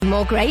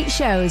more great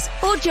shows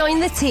or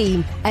join the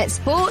team at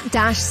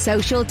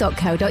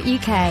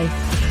sport-social.co.uk.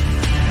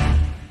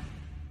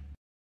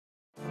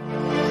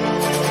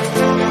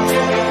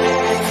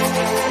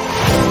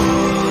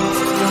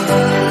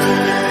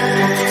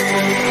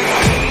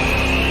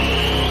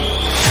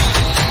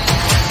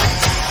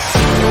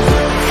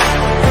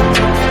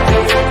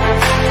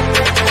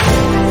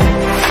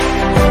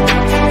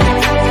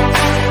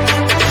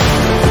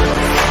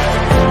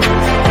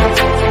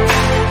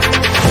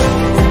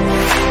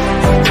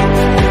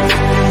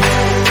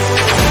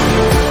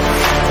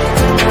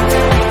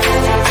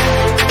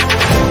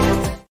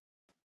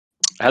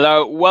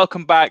 Hello,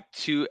 welcome back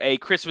to a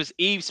Christmas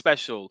Eve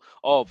special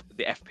of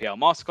the FPL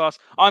Masterclass.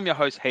 I'm your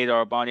host, Haydar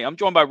Rabbani. I'm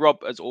joined by Rob,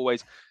 as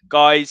always.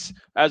 Guys,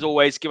 as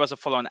always, give us a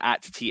follow on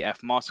at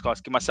TF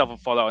Masterclass. Give myself a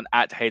follow on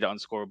at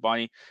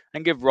Haydar_Rabbani.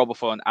 And give Rob a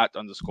follow on at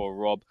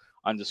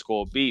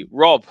 _Rob_B.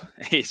 Rob,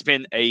 it's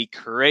been a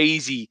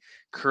crazy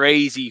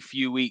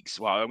few weeks.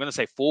 Well, I'm going to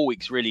say 4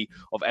 weeks, really,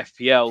 of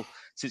FPL.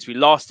 Since we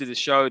last did the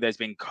show, there's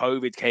been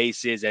COVID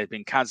cases, there's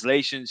been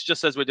cancellations.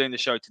 Just as we're doing the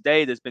show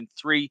today, there's been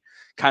 3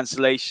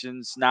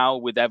 cancellations now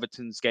with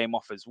Everton's game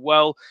off as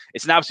well.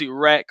 It's an absolute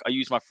wreck. I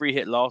used my free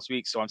hit last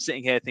week, so I'm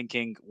sitting here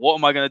thinking, what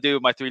am I going to do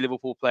with my 3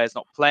 Liverpool players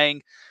not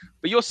playing?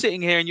 But you're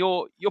sitting here and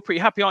you're pretty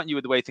happy, aren't you,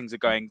 with the way things are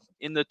going?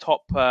 In the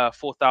top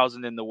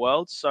 4,000 in the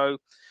world. So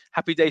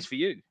happy days for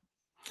you.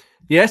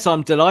 Yes,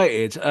 I'm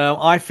delighted.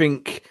 I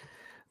think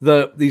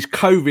that these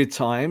COVID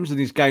times and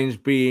these games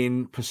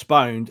being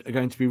postponed are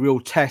going to be real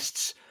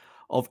tests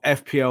of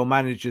FPL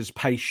managers'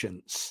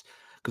 patience.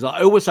 Because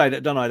I always say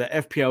that, don't I,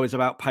 that FPL is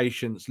about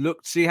patience.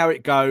 Look, see how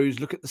it goes,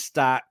 look at the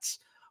stats,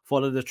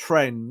 follow the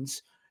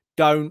trends.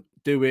 Don't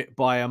do it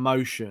by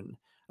emotion.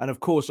 And of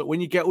course, when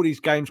you get all these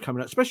games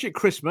coming up, especially at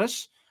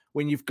Christmas,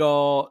 when you've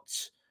got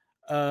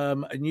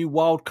a new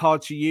wild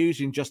card to use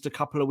in just a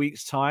couple of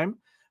weeks' time,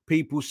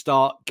 people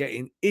start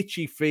getting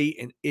itchy feet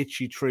and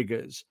itchy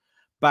triggers.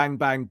 Bang,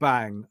 bang,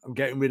 bang. I'm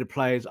getting rid of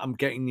players. I'm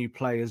getting new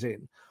players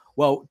in.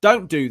 Well,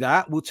 don't do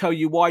that. We'll tell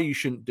you why you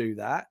shouldn't do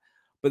that.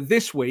 But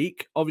this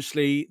week,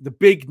 obviously, the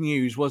big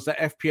news was that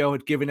FPL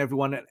had given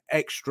everyone an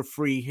extra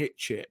free hit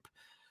chip.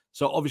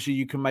 So obviously,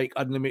 you can make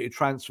unlimited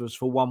transfers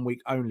for 1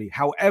 week only.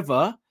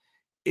 However,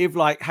 if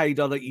like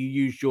Haydar that you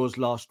used yours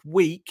last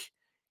week,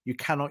 you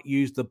cannot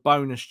use the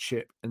bonus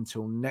chip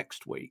until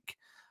next week.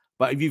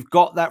 But if you've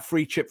got that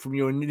free chip from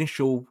your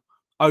initial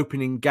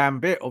opening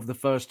gambit of the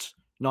first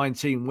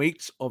 19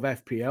 weeks of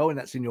FPL, and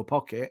that's in your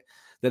pocket,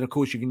 then of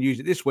course you can use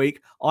it this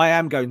week. I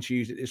am going to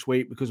use it this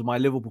week because of my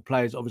Liverpool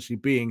players obviously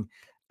being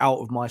out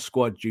of my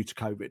squad due to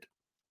COVID.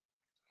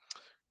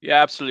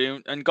 Yeah,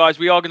 absolutely. And guys,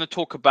 we are going to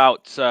talk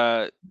about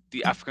the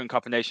African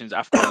Cup of Nations,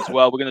 AFCON as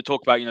well. We're going to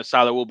talk about,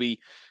 Salah will be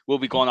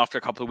gone after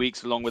a couple of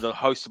weeks, along with a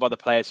host of other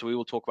players. So we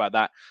will talk about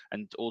that,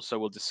 and also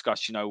we'll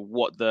discuss,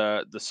 what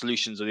the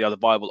solutions or the other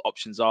viable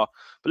options are.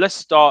 But let's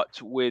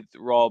start with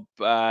Rob.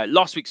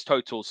 Last week's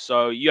totals.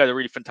 So you had a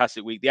really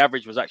fantastic week. The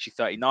average was actually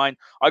 39.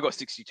 I got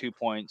 62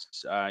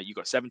 points. You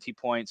got 70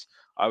 points.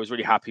 I was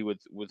really happy with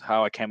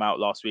how I came out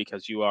last week,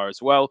 as you are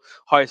as well.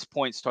 Highest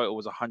points total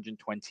was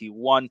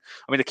 121.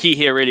 I mean, the key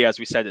here, really, as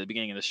we said at the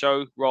beginning of the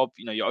show, Rob,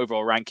 your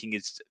overall ranking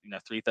is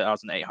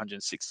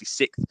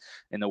 3,866th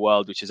in the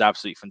world, which is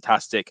absolutely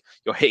fantastic.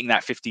 You're hitting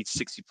that 50 to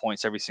 60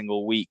 points every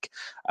single week,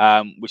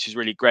 which is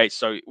really great.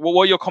 So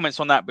what are your comments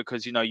on that?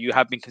 Because, you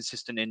have been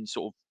consistent in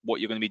sort of what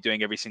you're going to be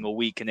doing every single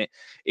week, and it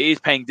is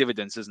paying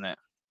dividends, isn't it?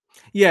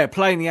 Yeah,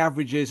 playing the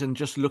averages and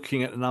just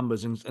looking at the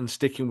numbers and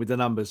sticking with the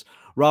numbers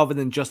rather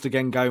than just,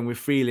 again, going with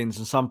feelings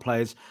and some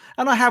players.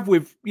 And I have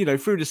with,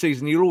 through the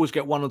season, you'll always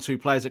get 1 or 2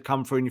 players that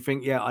come through and you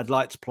think, yeah, I'd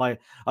like to bring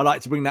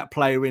that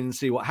player in and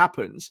see what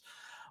happens.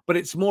 But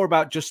it's more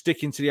about just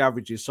sticking to the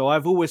averages. So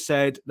I've always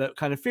said that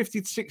kind of 50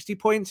 to 60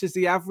 points is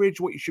the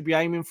average, what you should be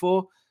aiming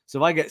for. So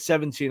if I get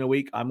 70 in a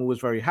week, I'm always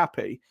very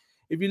happy.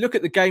 If you look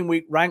at the game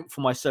week rank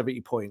for my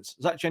 70 points,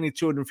 it's actually only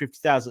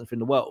 250,000th in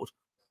the world.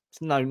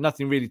 It's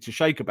nothing really to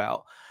shake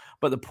about.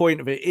 But the point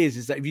of it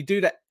is that if you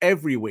do that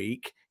every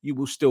week, you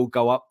will still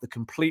go up the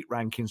complete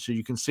ranking. So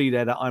you can see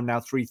there that I'm now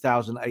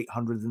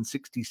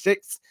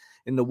 3,866th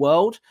in the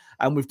world.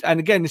 And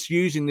again, it's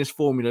using this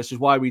formula. This is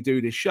why we do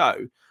this show,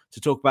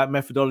 to talk about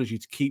methodology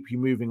to keep you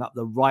moving up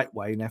the right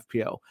way in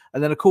FPL.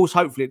 And then, of course,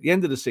 hopefully at the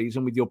end of the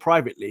season with your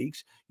private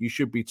leagues, you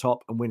should be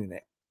top and winning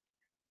it.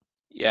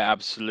 Yeah,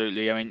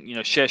 absolutely. I mean,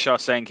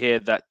 Shershaw saying here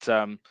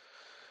that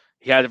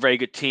he had a very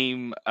good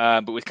team,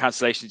 but with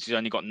cancellations, he's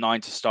only got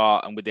 9 to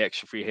start. And with the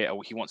extra free hit,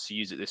 he wants to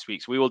use it this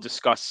week. So we will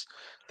discuss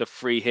the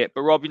free hit.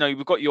 But Rob,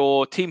 we've got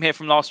your team here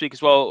from last week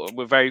as well.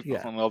 We're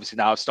obviously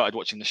now I've started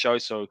watching the show,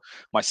 so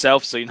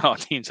myself. So, our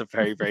teams are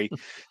very, very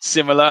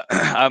similar.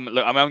 Look, I'm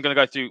going to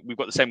go through. We've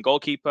got the same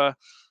goalkeeper.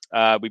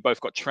 We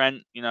both got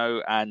Trent,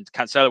 and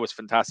Cancelo was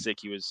fantastic.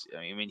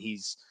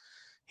 He's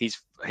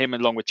him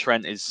along with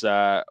Trent is,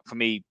 for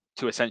me,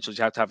 2 essentials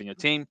you have to have in your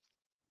team.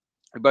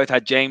 We both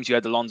had James. You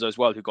had Alonso as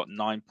well, who got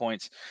 9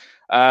 points.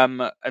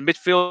 And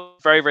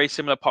midfield, very, very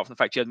similar, apart from the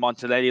fact you had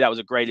Montelelli. That was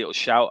a great little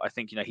shout. I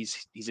think,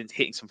 he's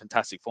hitting some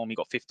fantastic form. He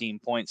got 15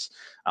 points.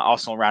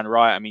 Arsenal ran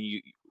riot. I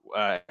mean,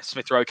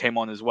 Smith Rowe came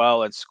on as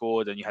well and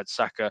scored, and you had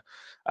Saka.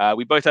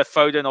 We both had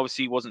Foden.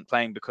 Obviously, he wasn't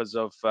playing because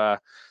of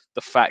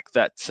the fact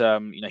that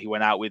he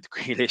went out with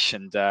Grealish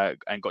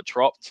and got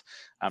dropped.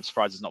 I'm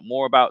surprised there's not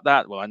more about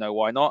that. Well, I know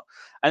why not.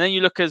 And then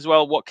you look as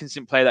well, Watkins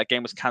didn't play. That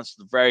game was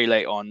cancelled very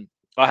late on.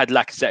 I had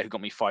Lacazette, who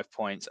got me 5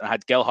 points, and I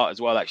had Gelhardt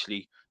as well,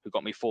 actually, who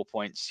got me 4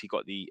 points. He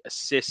got the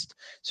assist.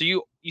 So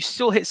you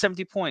still hit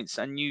 70 points,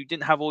 and you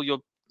didn't have all your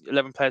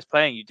 11 players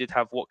playing. You did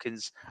have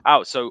Watkins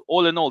out. So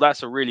all in all,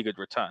 that's a really good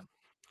return.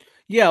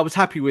 Yeah, I was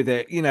happy with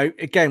it.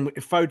 Again,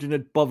 if Foden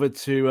had bothered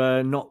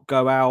to not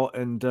go out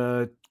and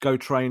go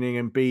training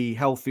and be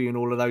healthy and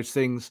all of those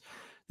things,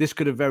 this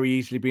could have very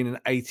easily been an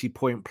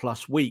 80-point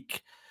plus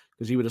week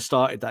because he would have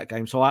started that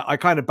game. So I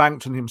kind of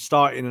banked on him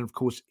starting, and of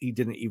course, he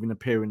didn't even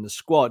appear in the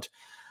squad.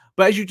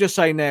 But as you just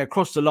saying there,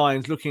 across the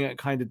lines, looking at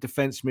kind of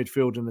defense,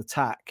 midfield, and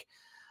attack,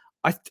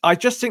 I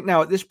just think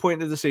now at this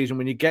point of the season,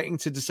 when you're getting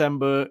to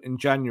December and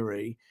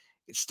January,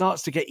 it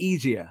starts to get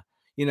easier.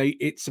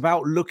 It's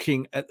about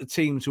looking at the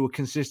teams who are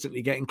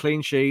consistently getting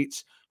clean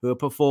sheets, who are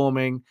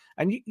performing,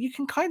 and you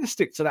can kind of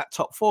stick to that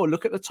top four.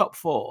 Look at the top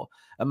four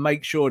and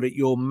make sure that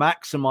you're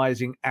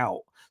maximizing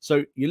out.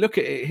 So you look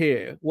at it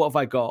here. What have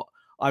I got?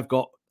 I've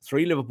got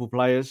 3 Liverpool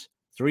players,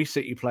 3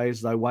 City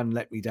players, though one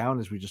let me down,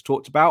 as we just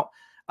talked about.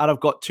 And I've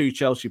got 2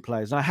 Chelsea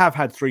players. And I have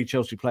had 3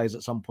 Chelsea players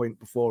at some point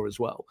before as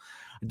well.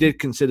 I did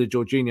consider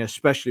Jorginho,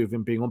 especially with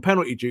him being on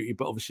penalty duty,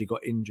 but obviously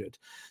got injured.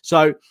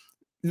 So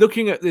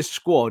looking at this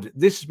squad,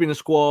 this has been a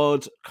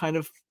squad kind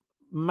of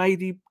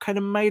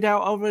made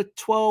out over a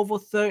 12 or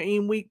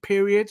 13 week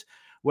period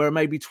where I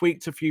maybe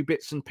tweaked a few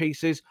bits and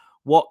pieces.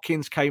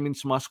 Watkins came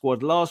into my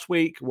squad last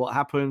week. What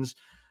happens?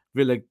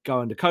 Villa go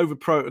under COVID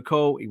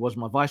protocol. He was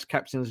my vice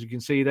captain, as you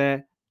can see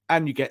there,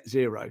 and you get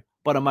 0.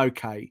 But I'm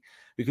okay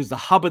because the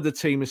hub of the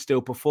team is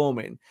still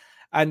performing.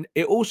 And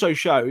it also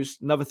shows,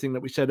 another thing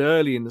that we said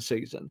early in the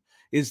season,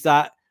 is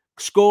that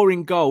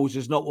scoring goals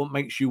is not what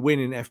makes you win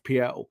in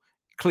FPL.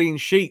 Clean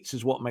sheets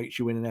is what makes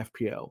you win in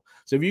FPL.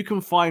 So if you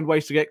can find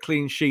ways to get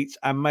clean sheets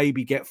and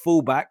maybe get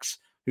fullbacks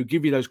who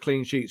give you those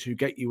clean sheets, who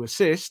get you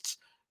assists,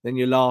 then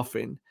you're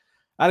laughing.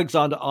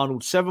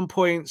 Alexander-Arnold, 7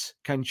 points.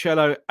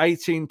 Cancelo,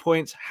 18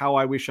 points. How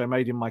I wish I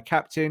made him my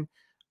captain.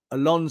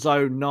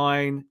 Alonso,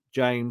 9.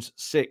 James,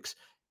 6.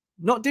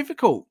 Not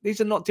difficult. These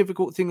are not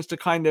difficult things to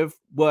kind of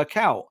work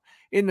out.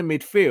 In the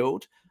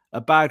midfield, a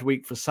bad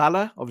week for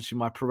Salah, obviously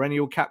my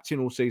perennial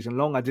captain all season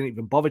long. I didn't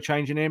even bother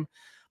changing him.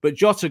 But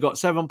Jota got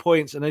 7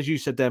 points. And as you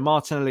said there,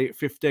 Martinelli at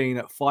 15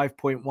 at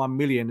 5.1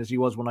 million as he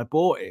was when I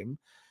bought him.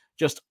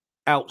 Just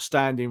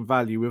outstanding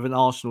value with an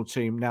Arsenal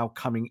team now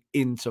coming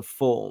into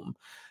form.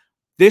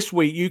 This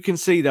week, you can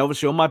see there,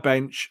 obviously on my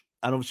bench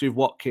and obviously with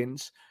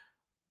Watkins,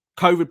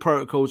 COVID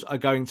protocols are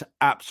going to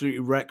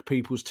absolutely wreck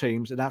people's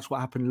teams. And that's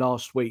what happened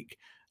last week.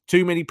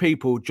 Too many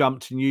people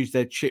jumped and used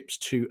their chips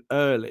too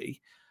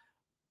early.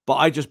 But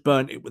I just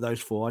burnt it with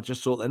those 4. I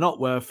just thought they're not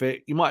worth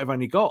it. You might have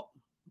only got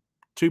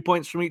 2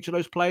 points from each of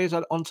those players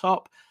on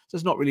top. So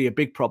it's not really a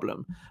big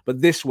problem. But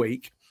this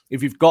week,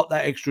 if you've got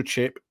that extra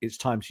chip, it's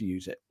time to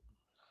use it.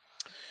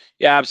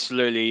 Yeah,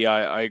 absolutely.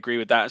 I agree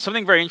with that.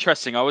 Something very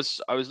interesting. I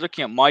was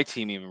looking at my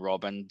team even,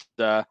 Rob, and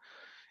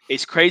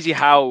it's crazy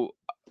how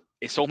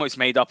it's almost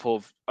made up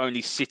of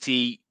only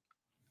City,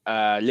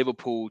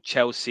 Liverpool,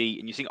 Chelsea,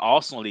 and you think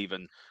Arsenal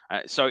even.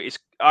 So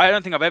I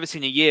don't think I've ever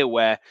seen a year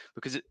where,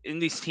 because in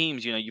these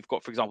teams, you've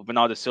got, for example,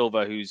 Bernardo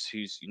Silva, who's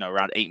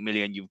around 8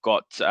 million. You've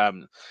got,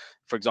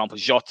 for example,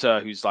 Jota,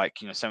 who's like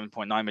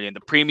 7.9 million. The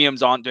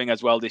premiums aren't doing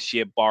as well this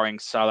year, barring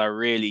Salah.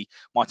 Really,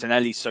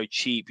 Martinelli's so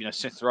cheap.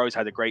 Smith Rowe's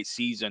had a great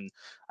season,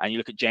 and you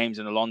look at James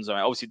and Alonso.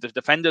 Obviously, the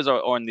defenders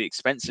are on the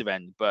expensive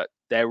end, but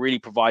they're really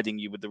providing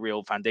you with the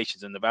real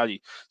foundations and the value.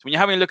 So when you're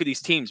having a look at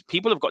these teams,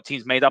 people have got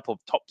teams made up of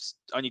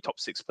only top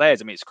 6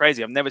 players. I mean, it's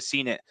crazy. I've never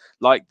seen it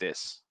like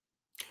this.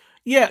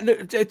 Yeah,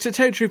 look, to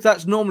tell you the truth,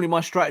 that's normally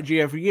my strategy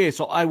every year.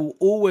 So I will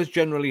always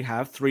generally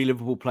have 3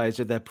 Liverpool players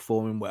if they're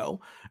performing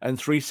well and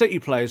 3 City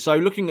players. So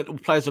looking at the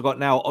players I've got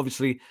now,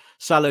 obviously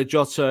Salah,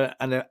 Jota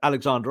and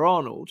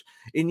Alexander-Arnold.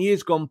 In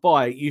years gone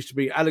by, it used to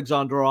be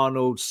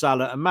Alexander-Arnold,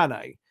 Salah and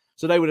Mane.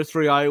 So they were the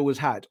 3 I always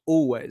had,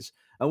 always.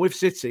 And with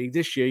City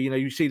this year,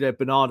 you see that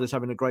Bernardo's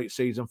having a great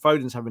season.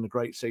 Foden's having a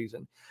great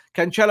season.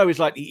 Cancelo is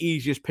like the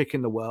easiest pick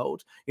in the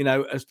world.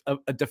 As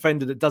a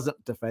defender that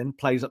doesn't defend,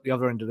 plays up the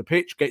other end of the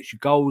pitch, gets you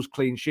goals,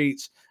 clean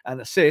sheets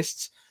and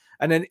assists.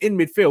 And then in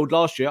midfield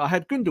last year, I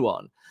had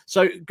Gundogan.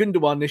 So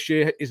Gundogan this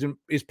year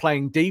is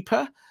playing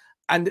deeper.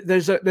 And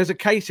there's a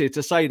case here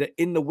to say that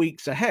in the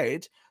weeks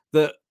ahead,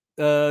 that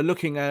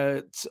looking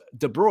at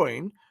De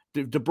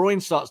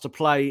Bruyne starts to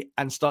play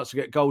and starts to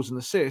get goals and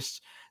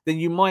assists, then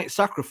you might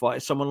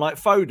sacrifice someone like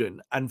Foden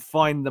and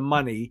find the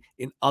money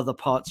in other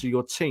parts of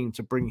your team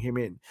to bring him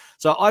in.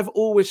 So I've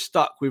always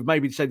stuck with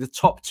maybe say the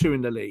top 2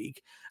 in the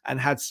league and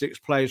had 6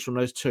 players from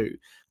those 2.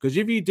 Because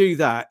if you do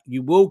that,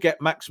 you will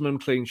get maximum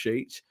clean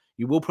sheets.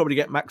 You will probably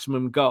get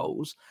maximum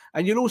goals.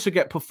 And you'll also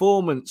get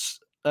performance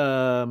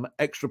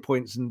extra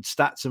points and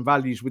stats and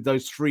values with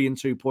those 3 and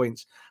 2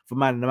 points for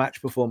man in the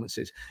match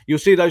performances. You'll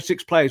see those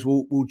 6 players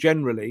will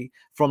generally,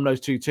 from those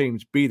 2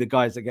 teams, be the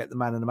guys that get the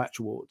man in the match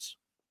awards.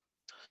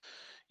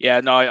 Yeah,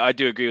 no, I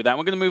do agree with that.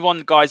 We're going to move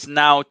on, guys,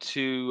 now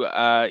to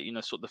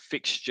sort of the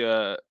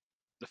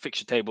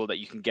fixture table that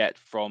you can get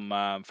from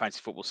Fantasy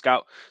Football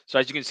Scout. So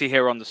as you can see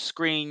here on the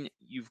screen,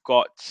 you've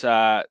got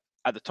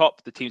at the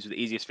top the teams with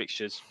the easiest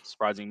fixtures.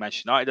 Surprising,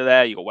 Manchester United are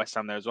there. You've got West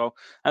Ham there as well.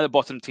 And at the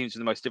bottom, teams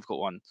with the most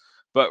difficult one.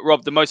 But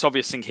Rob, the most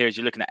obvious thing here is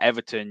you're looking at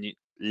Everton,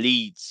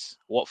 Leeds,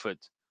 Watford,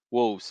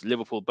 Wolves,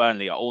 Liverpool,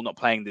 Burnley are all not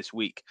playing this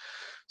week.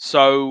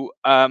 So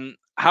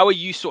how are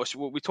you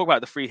we talk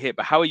about the free hit,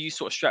 but how are you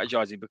sort of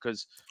strategizing?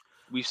 Because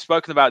we've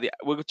spoken about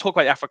we'll talk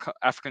about the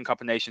African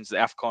Cup of Nations, the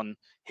AFCON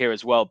here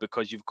as well,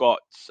 because you've got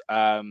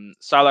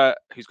Salah,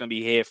 who's going to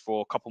be here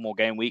for a couple more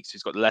game weeks,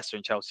 who's got the Leicester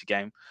and Chelsea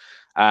game.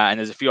 And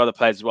there's a few other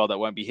players as well that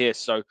won't be here.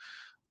 So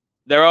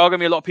there are going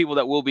to be a lot of people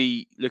that will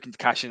be looking to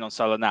cash in on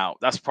Salah now.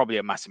 That's probably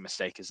a massive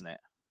mistake, isn't it?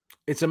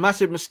 It's a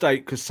massive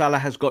mistake because Salah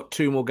has got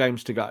 2 more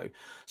games to go.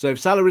 So if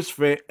Salah is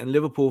fit and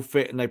Liverpool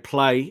fit and they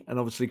play, and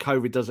obviously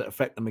COVID doesn't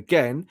affect them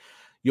again,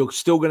 you're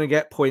still going to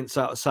get points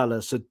out of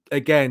Salah. So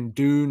again,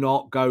 do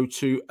not go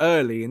too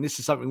early. And this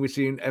is something we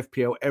see in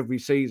FPL every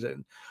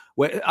season,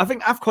 where I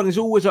think AFCON is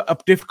always a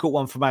difficult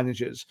one for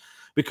managers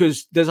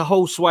because there's a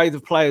whole swathe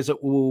of players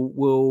that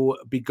will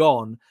be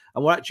gone.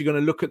 And we're actually going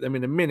to look at them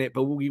in a minute,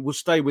 but we'll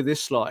stay with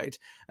this slide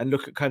and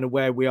look at kind of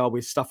where we are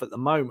with stuff at the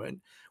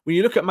moment. When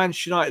you look at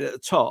Manchester United at the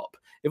top,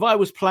 if I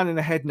was planning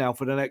ahead now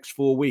for the next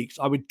 4 weeks,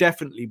 I would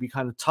definitely be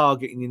kind of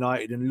targeting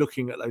United and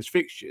looking at those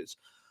fixtures.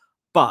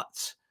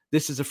 But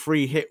this is a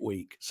free hit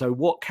week. So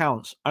what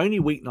counts? Only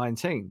week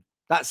 19.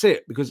 That's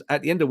it. Because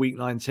at the end of week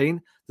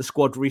 19, the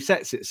squad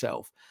resets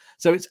itself.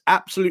 So it's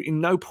absolutely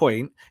no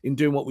point in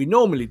doing what we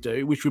normally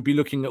do, which would be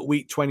looking at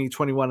week 20,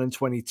 21 and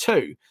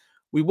 22.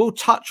 We will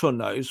touch on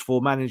those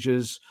for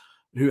managers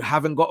who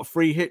haven't got a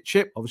free hit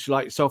chip. Obviously,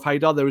 like yourself,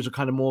 Haydar, there is a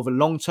kind of more of a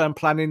long-term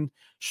planning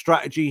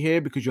strategy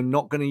here because you're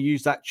not going to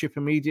use that chip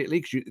immediately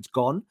because it's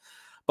gone.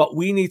 But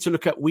we need to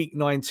look at week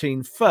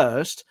 19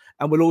 first,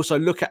 and we'll also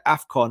look at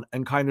AFCON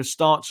and kind of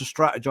start to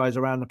strategize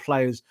around the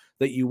players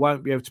that you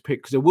won't be able to pick.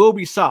 Because there will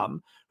be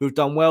some who've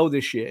done well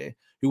this year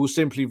who will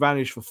simply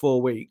vanish for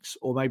 4 weeks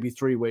or maybe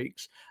 3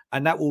 weeks,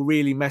 and that will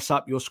really mess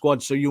up your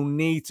squad. So you'll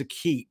need to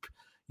keep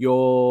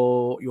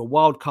your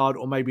wild card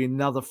or maybe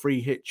another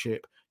free hit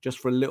chip just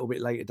for a little bit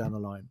later down the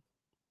line.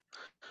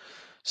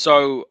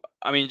 So,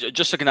 I mean,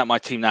 just looking at my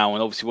team now,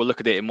 and obviously we'll look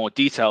at it in more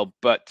detail,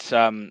 but,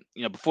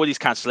 before these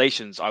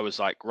cancellations, I was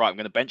like, right, I'm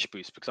going to bench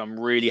boost because I'm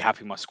really happy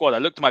with my squad. I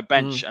looked at my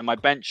bench and my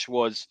bench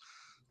was,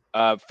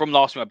 from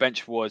last week, my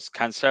bench was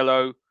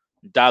Cancelo,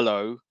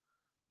 Dalot,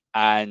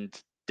 and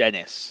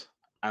Dennis.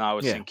 And I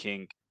was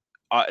thinking,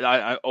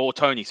 or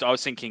Tony. So I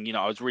was thinking,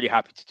 I was really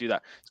happy to do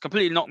that. It's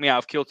completely knocked me out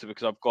of kilter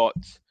because I've got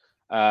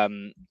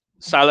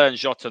Salah and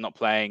Jota not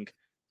playing,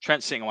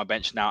 Trent sitting on my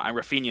bench now, and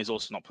Rafinha is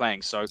also not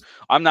playing. So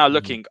I'm now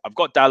looking. I've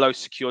got Dalot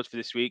secured for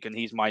this week, and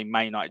he's my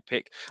Man United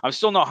pick. I'm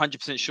still not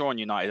 100% sure on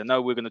United. I know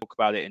we're going to talk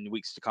about it in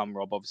weeks to come,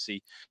 Rob.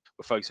 Obviously,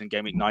 we're focusing on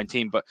game week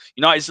 19, but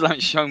United still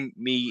haven't shown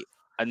me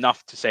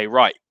enough to say,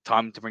 right,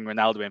 time to bring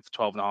Ronaldo in for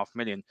 12.5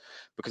 million,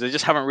 because they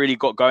just haven't really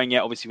got going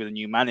yet, obviously, with a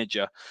new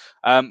manager.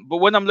 But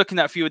when I'm looking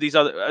at a few of these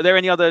are there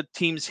any other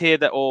teams here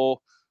that are,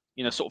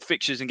 sort of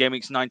fixtures in game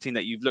weeks 19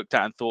 that you've looked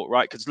at and thought,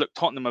 right, because look,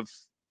 Tottenham have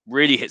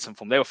really hit some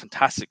form. They were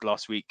fantastic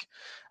last week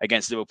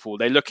against Liverpool.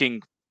 They're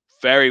looking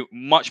very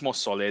much more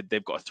solid.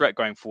 They've got a threat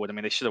going forward. I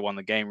mean, they should have won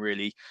the game,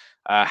 really.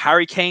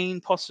 Harry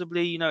Kane,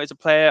 possibly, is a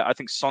player. I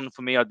think Son,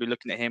 for me, I'd be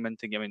looking at him and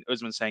thinking, I mean,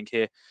 Usman's saying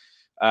here,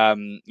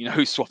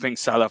 who's swapping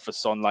Salah for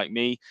Son like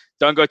me.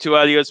 Don't go too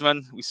early,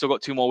 Usman. We still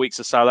got 2 more weeks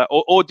of Salah.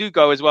 Or do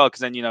go as well,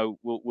 because then,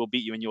 we'll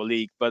beat you in your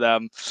league. But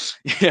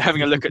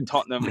having a look at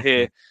Tottenham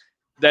here,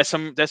 there's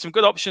some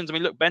good options. I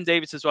mean, look, Ben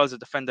Davies as well as a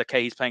defender.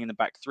 Okay, he's playing in the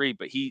back 3,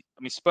 but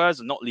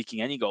Spurs are not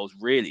leaking any goals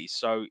really,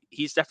 so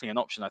he's definitely an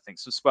option. I think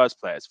some Spurs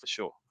players for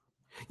sure.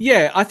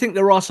 Yeah, I think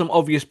there are some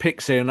obvious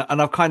picks here,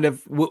 and I've kind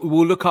of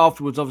we'll look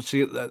afterwards,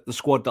 obviously, at the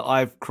squad that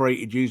I've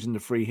created using the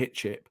free hit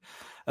chip.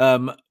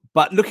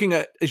 But looking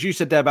at, as you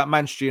said there about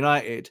Manchester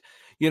United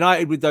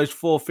with those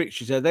 4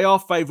 fixtures there, they are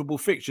favourable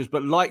fixtures.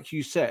 But like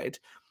you said,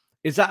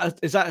 is that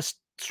a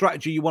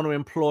strategy you want to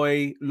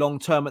employ long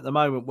term at the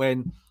moment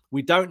when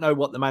we don't know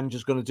what the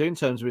manager's going to do in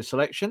terms of his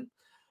selection?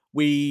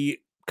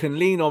 We can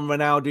lean on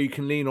Ronaldo, you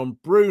can lean on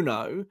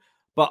Bruno,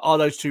 but are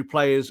those 2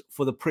 players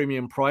for the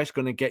premium price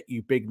going to get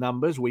you big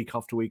numbers week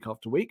after week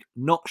after week?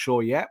 Not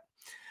sure yet.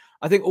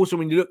 I think also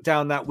when you look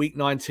down that week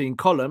 19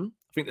 column,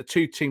 I think the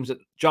 2 teams that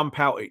jump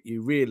out at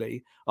you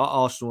really are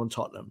Arsenal and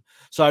Tottenham.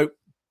 So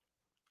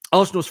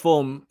Arsenal's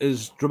form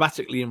is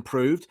dramatically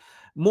improved,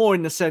 more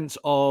in the sense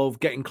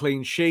of getting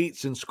clean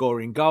sheets and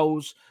scoring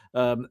goals.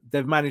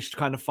 They've managed to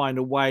kind of find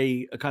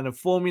a kind of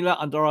formula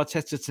under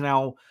Arteta to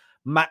now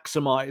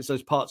maximize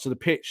those parts of the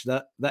pitch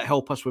that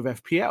help us with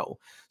FPL.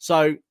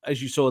 So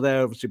as you saw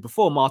there, obviously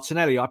before,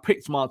 Martinelli, I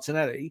picked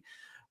Martinelli,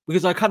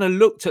 because I kind of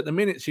looked at the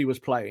minutes he was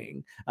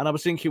playing and I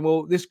was thinking,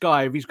 well, this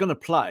guy, if he's going to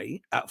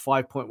play at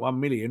 5.1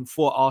 million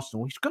for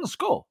Arsenal, he's going to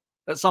score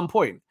at some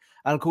point.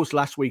 And of course,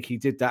 last week he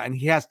did that, and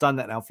he has done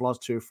that now for the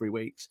last 2 or 3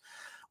 weeks.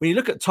 When you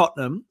look at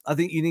Tottenham, I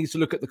think you need to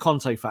look at the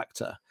Conte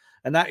factor.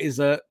 And that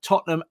is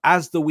Tottenham,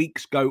 as the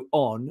weeks go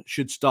on,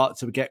 should start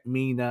to get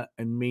meaner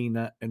and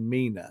meaner and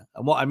meaner.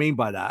 And what I mean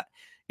by that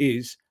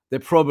is they're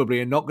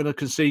probably not going to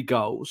concede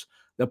goals.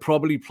 They'll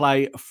probably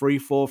play a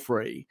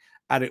 3-4-3.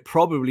 And it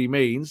probably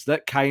means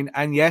that Kane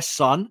and, yes,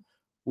 Son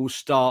will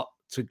start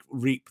to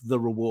reap the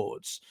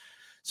rewards.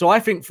 So I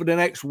think for the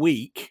next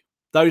week,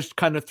 those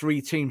kind of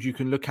 3 teams you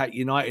can look at,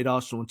 United,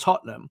 Arsenal and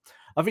Tottenham.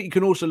 I think you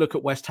can also look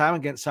at West Ham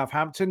against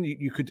Southampton.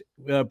 You could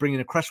bring in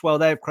a Cresswell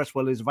there if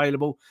Cresswell is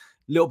available.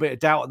 A little bit of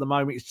doubt at the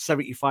moment. It's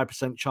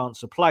 75%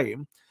 chance of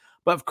playing.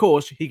 But of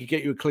course, he could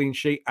get you a clean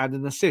sheet and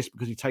an assist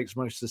because he takes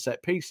most of the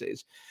set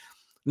pieces.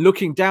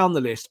 Looking down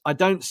the list, I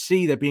don't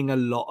see there being a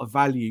lot of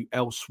value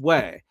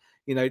elsewhere.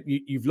 You know,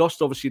 you've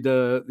lost, obviously,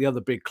 the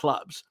other big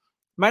clubs.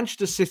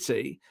 Manchester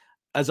City,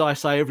 as I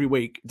say every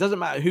week, it doesn't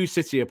matter who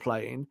City are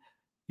playing,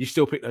 you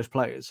still pick those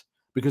players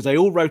because they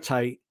all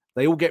rotate.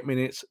 They all get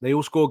minutes. They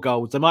all score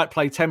goals. They might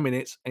play 10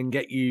 minutes and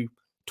get you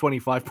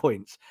 25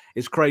 points.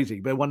 It's crazy.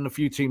 But one of the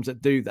few teams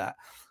that do that.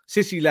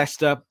 City,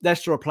 Leicester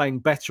are playing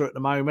better at the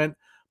moment,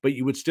 but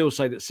you would still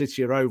say that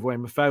City are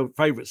overwhelming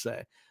favourites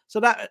there. So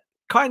that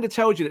kind of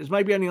tells you that there's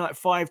maybe only like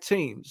 5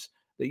 teams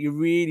that you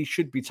really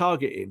should be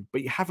targeting,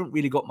 but you haven't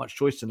really got much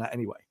choice in that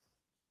anyway.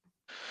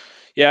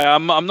 Yeah,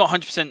 I'm not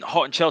 100%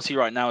 hot on Chelsea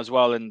right now as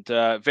well, and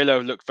Villa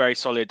looked very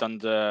solid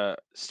under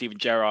Steven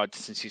Gerrard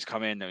since he's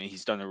come in. I mean,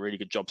 he's done a really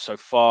good job so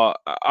far.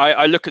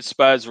 I look at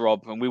Spurs,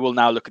 Rob, and we will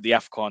now look at the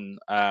AFCON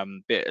a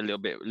little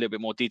bit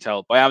more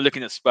detailed. But I'm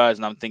looking at Spurs,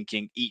 and I'm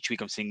thinking each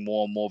week I'm seeing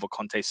more and more of a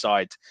Conte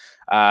side.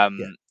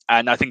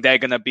 And I think they're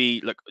going to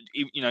be, look,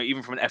 you know,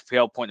 even from an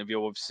FPL point of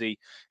view, obviously,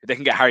 if they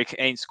can get Harry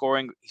Kane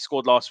scoring, he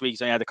scored last week.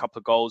 He's only had a couple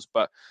of goals,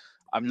 but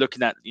I'm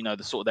looking at, you know,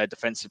 the sort of their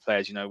defensive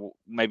players, you know,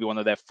 maybe one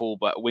of their full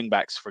but wing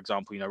backs, for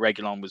example, you know,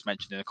 Reguilon was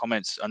mentioned in the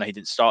comments. I know he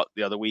didn't start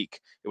the other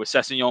week. It was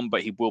Sessegnon,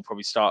 but he will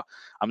probably start.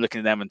 I'm looking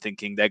at them and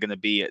thinking they're going to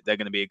be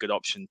a good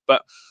option.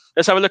 But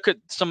let's have a look at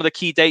some of the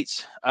key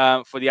dates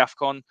for the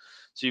AFCON.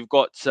 So you've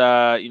got,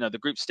 you know, the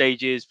group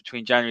stages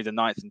between January the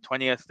 9th and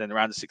 20th, then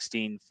around the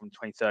 16 from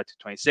 23rd to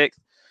 26th,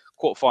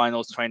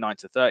 quarterfinals 29th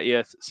to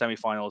 30th,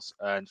 semi-finals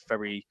in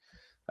February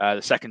the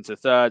 2nd to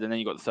 3rd, and then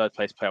you've got the third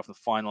place playoff in the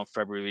final on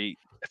February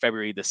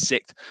the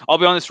 6th. I'll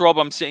be honest, Rob,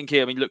 I'm sitting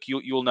here. I mean, look,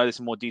 you'll know this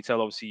in more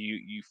detail. Obviously,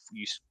 you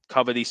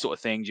cover these sort of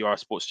things. You are a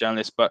sports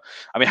journalist, but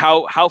I mean,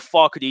 how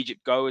far could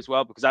Egypt go as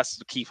well? Because that's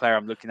the key player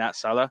I'm looking at,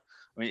 Salah.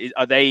 I mean,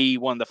 are they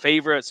one of the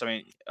favourites? I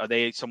mean, are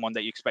they someone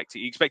that you expect?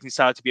 You're expecting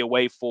Salah to be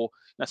away for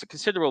that's a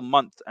considerable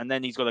month, and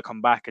then he's got to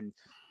come back, and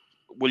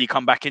will he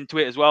come back into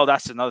it as well?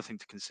 That's another thing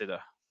to consider.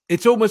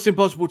 It's almost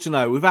impossible to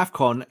know. With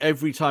AFCON,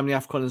 every time the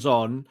AFCON is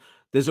on,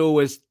 there's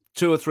always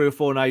 2 or 3 or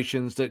 4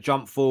 nations that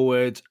jump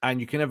forward, and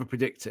you can never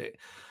predict it.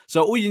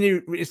 So all you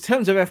need, in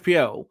terms of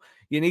FPL,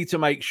 you need to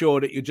make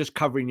sure that you're just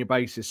covering your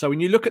bases. So when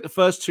you look at the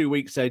first 2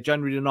 weeks there,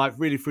 January the 9th,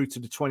 really through to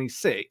the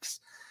 26th,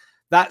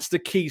 that's the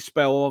key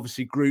spell,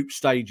 obviously, group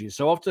stages.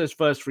 So after those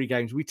first 3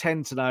 games, we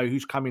tend to know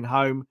who's coming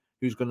home,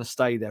 who's going to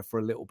stay there for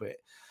a little bit.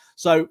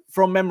 So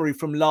from memory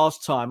from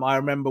last time, I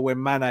remember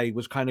when Mane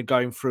was kind of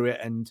going through it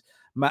and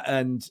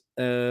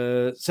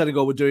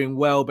Senegal were doing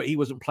well, but he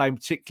wasn't playing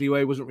particularly well.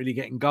 He wasn't really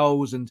getting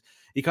goals, and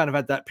he kind of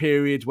had that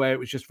period where it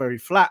was just very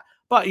flat,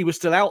 but he was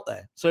still out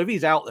there. So if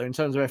he's out there in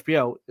terms of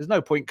FPL, there's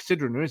no point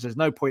considering him. There's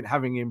no point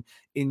having him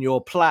in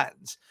your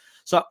plans.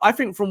 So I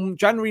think from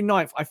January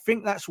 9th, I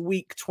think that's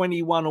week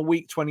 21 or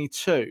week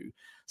 22.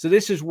 So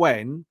this is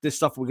when this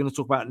stuff we're going to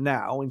talk about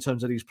now in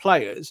terms of these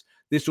players,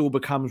 this all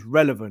becomes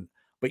relevant.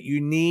 But you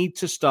need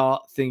to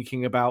start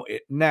thinking about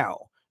it now.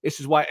 This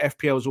is why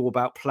FPL is all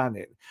about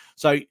planning.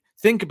 So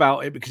think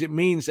about it, because it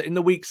means that in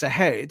the weeks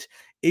ahead,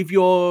 if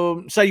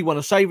you're, say you want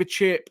to save a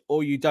chip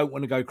or you don't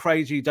want to go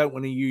crazy, you don't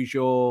want to use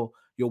your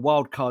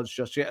wild cards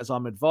just yet, as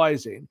I'm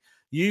advising,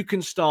 you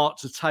can start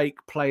to take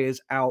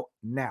players out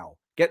now.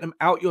 Get them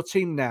out your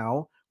team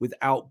now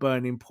without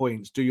burning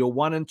points. Do your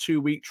 1 and 2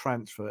 week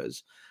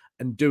transfers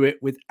and do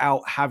it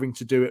without having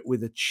to do it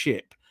with a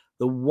chip.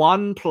 The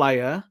one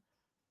player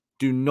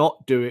do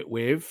not do it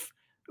with,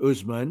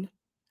 Usman,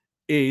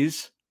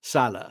 is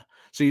Salah.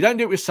 So you don't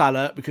do it with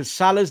Salah because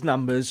Salah's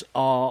numbers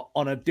are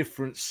on a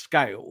different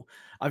scale.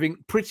 I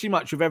think pretty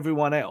much with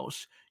everyone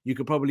else, you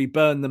could probably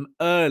burn them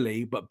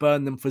early, but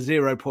burn them for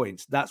 0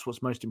 points. That's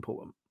what's most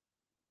important.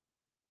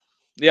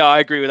 Yeah, I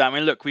agree with that. I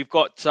mean, look, we've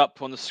got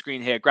up on the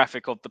screen here a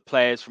graphic of the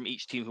players from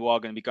each team who are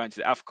going to be going to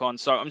the AFCON.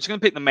 So I'm just going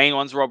to pick the main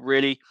ones, Rob,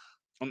 really.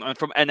 And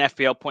from an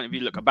FPL point of view,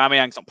 look,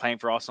 Aubameyang's not playing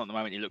for Arsenal at the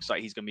moment. He looks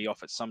like he's going to be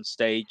off at some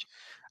stage.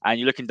 And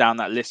you're looking down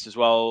that list as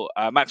well.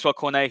 Maxwell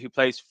Cornet, who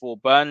plays for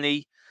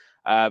Burnley.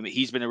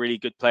 He's been a really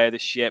good player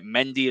this year.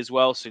 Mendy as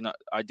well. So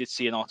I did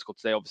see an article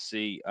today,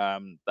 obviously,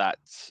 that,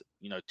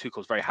 you know,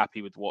 Tuchel's very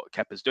happy with what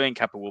Kepa's doing.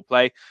 Kepa will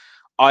play.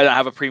 I don't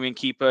have a premium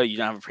keeper. You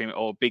don't have a premium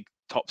or a big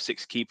top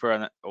 6 keeper,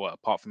 and well,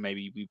 apart from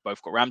maybe we've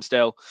both got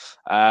Ramsdale.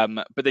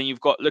 But then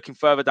you've got, looking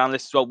further down the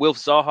list as well, Wilf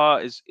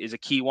Zaha is a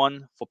key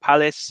one for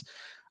Palace.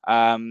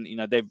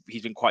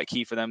 He's been quite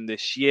key for them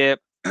this year.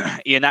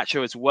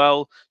 Iheanacho as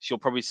well. So you'll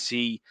probably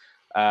see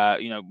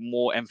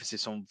more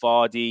emphasis on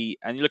Vardy.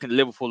 And you look at the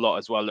Liverpool lot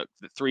as well. Look,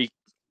 the 3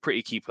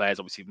 pretty key players,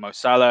 obviously Mo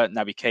Salah,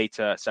 Naby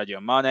Keita,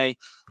 Sadio Mane,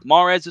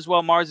 Mahrez as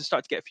well. Mahrez has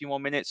started to get a few more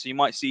minutes, so you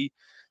might see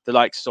the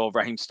likes of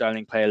Raheem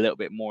Sterling play a little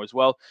bit more as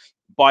well.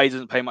 Bailly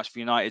doesn't play much for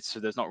United,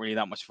 so there's not really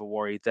that much of a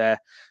worry there.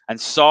 And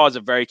Sarr is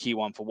a very key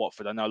one for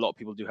Watford. I know a lot of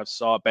people do have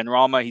Sarr.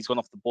 Ben-Rama, he's gone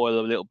off the boil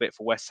a little bit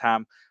for West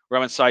Ham.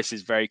 Roman Saiss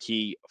is very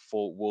key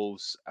for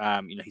Wolves.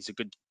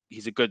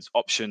 He's a good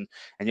option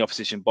in the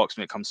opposition box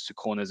when it comes to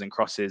corners and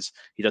crosses.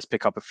 He does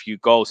pick up a few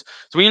goals.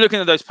 So when you're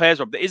looking at those players,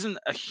 Rob, there isn't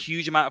a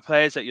huge amount of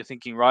players that you're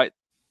thinking, right,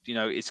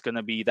 it's going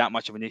to be that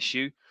much of an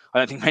issue. I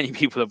don't think many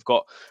people have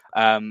got,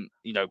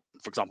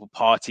 for example,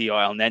 Partey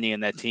or El Neni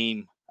in their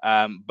team.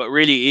 But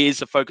really, it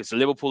is a focus. The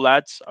Liverpool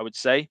lads, I would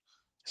say,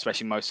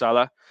 especially Mo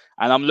Salah.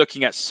 And I'm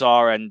looking at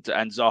Sarr and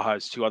Zaha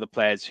as 2 other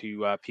players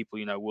who people,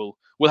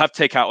 will have to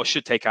take out or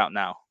should take out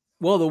now.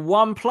 Well, the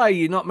one player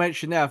you not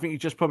mentioned now, I think you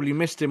just probably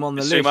missed him on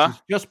the list,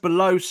 is just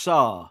below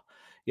Sarr.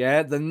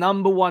 Yeah, the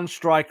number 1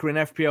 striker in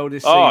FPL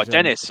this season. Oh,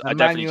 Dennis.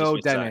 Emmanuel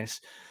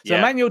Dennis. So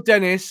Emmanuel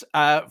Dennis,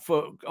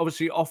 for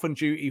obviously off on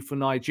duty for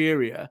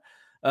Nigeria,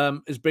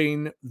 has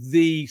been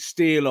the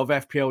steal of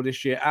FPL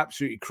this year.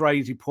 Absolutely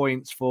crazy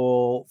points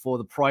for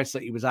the price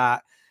that he was at.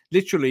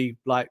 Literally,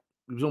 it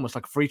was almost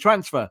like a free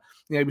transfer.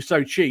 He was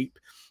so cheap.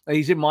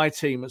 He's in my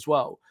team as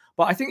well.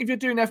 But I think if you're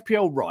doing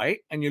FPL right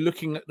and you're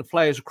looking at the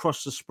players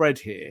across the spread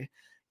here,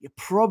 you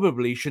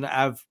probably shouldn't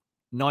have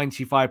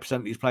 95%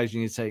 of these players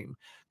in your team,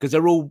 because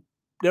they're all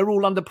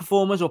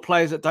underperformers or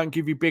players that don't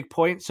give you big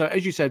points. So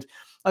as you said,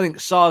 I think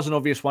Sarr's an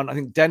obvious one. I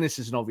think Dennis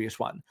is an obvious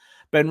one.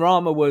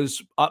 Ben-Rama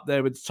was up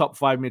there with the top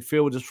 5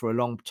 midfielders for a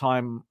long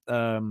time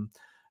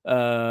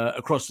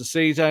across the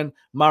season.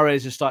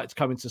 Mahrez has started to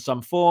come into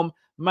some form.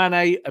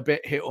 Mane, a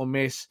bit hit or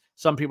miss.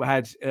 Some people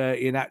had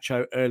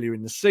Iheanacho earlier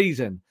in the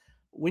season.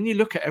 When you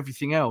look at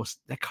everything else,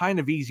 they're kind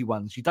of easy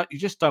ones. You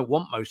just don't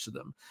want most of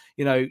them.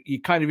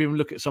 You kind of even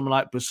look at someone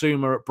like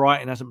Basuma at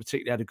Brighton, hasn't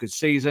particularly had a good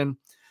season.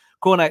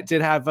 Cornet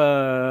did have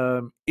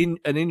an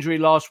injury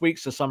last week,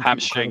 so some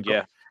hamstring,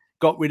 people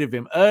got rid of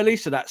him early,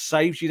 so that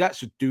saves you that.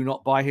 So do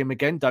not buy him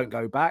again. Don't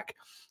go back.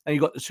 And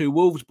you've got the 2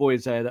 Wolves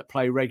boys there that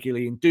play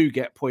regularly and do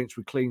get points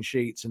with clean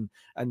sheets and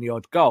the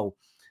odd goal.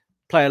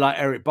 Player like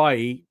Eric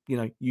Bailly,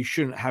 you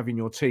shouldn't have in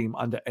your team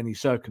under any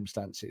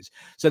circumstances.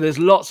 So there's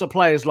lots of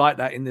players like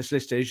that in this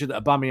list. There's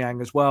Aubameyang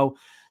as well.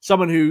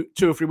 Someone who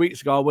 2 or 3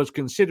 weeks ago I was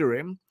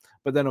considering,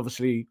 but then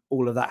obviously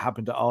all of that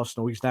happened at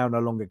Arsenal. He's now no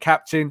longer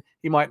captain.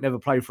 He might never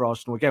play for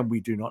Arsenal again.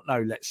 We do not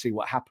know. Let's see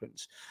what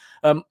happens.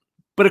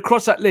 But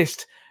across that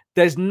list,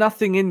 there's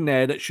nothing in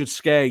there that should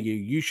scare you.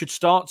 You should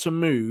start to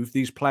move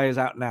these players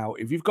out now.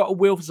 If you've got a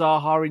Wilf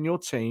Zaha in your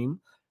team,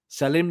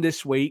 sell him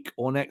this week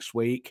or next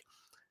week.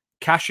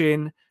 Cash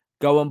in,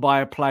 go and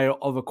buy a player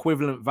of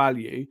equivalent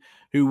value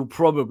who will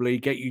probably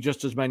get you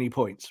just as many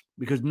points,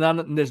 because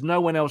there's no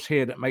one else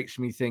here that makes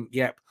me think,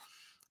 yep,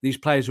 these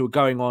players who are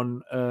going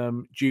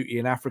on duty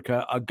in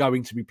Africa are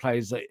going to be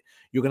players that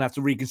you're going to have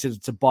to reconsider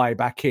to buy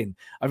back in.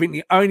 I think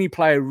the only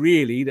player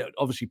really that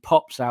obviously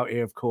pops out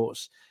here, of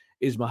course,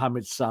 is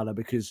Mohamed Salah,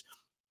 because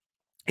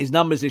his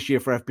numbers this year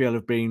for FPL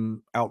have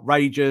been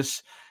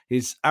outrageous.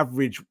 His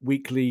average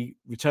weekly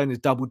return is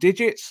double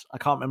digits. I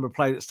can't remember a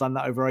player that's done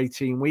that over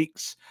 18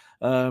 weeks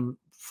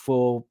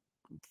for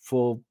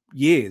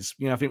years.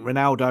 I think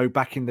Ronaldo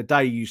back in the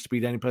day used to be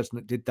the only person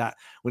that did that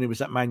when he was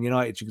at Man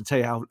United. So you can tell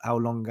you how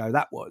long ago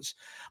that was.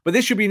 But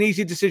this should be an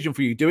easy decision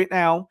for you. Do it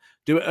now.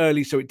 Do it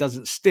early so it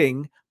doesn't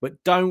sting. But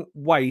don't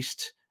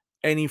waste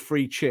any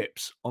free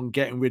chips on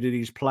getting rid of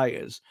these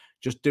players.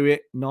 Just do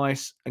it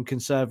nice and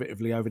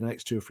conservatively over the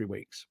next 2 or 3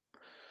 weeks.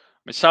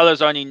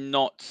 Salah's only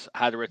not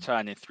had a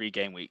return in 3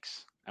 game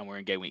weeks, and we're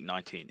in game week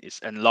 19.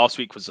 And last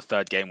week was the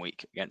 3rd game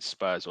week against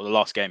Spurs, or the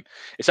last game.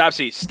 It's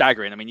absolutely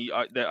staggering. I mean,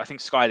 I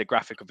think Sky had a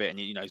graphic of it, and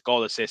his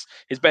goal assist.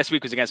 His best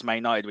week was against Man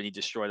United when he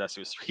destroyed us.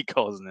 It was 3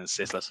 goals and an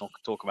assist. Let's not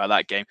talk about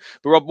that game.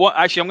 But Rob,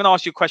 I'm going to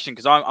ask you a question,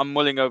 because I'm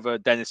mulling over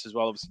Dennis as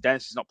well. Obviously,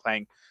 Dennis is not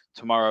playing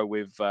tomorrow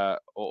with, on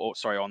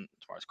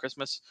tomorrow's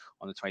Christmas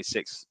on the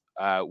 26th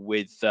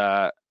with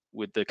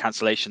the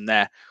cancellation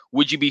there.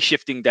 Would you be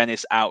shifting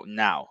Dennis out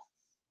now?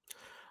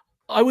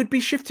 I would be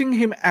shifting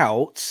him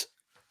out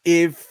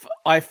if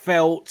I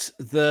felt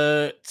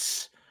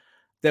that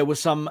there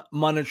was some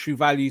monetary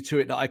value to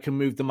it, that I can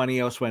move the money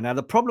elsewhere. Now,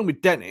 the problem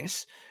with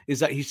Dennis is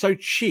that he's so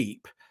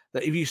cheap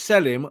that if you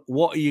sell him,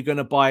 what are you going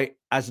to buy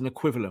as an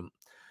equivalent?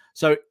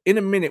 So in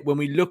a minute, when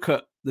we look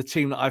at the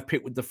team that I've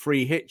picked with the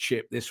free hit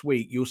chip this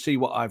week, you'll see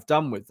what I've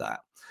done with that.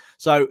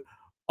 So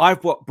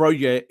I've got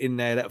Broja in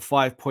there at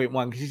 5.1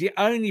 because he's the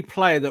only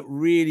player that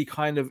really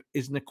kind of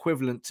is an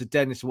equivalent to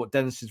Dennis and what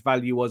Dennis's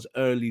value was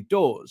early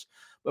doors.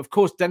 But of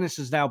course, Dennis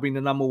has now been the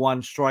number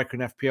 1 striker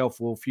in FPL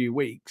for a few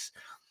weeks.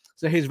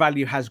 So his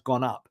value has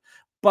gone up.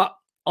 But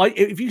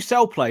if you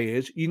sell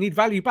players, you need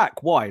value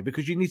back. Why?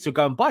 Because you need to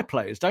go and buy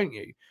players, don't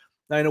you?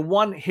 Now, in a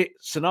one-hit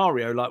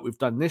scenario like we've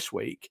done this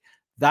week,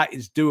 that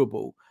is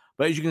doable.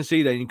 But as you can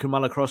see there, you can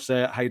run across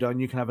there, Haydon,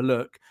 you can have a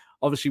look.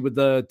 Obviously, with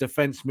the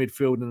defence,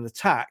 midfield and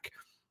attack,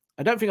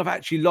 I don't think I've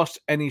actually lost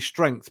any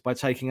strength by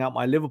taking out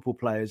my Liverpool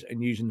players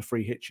and using the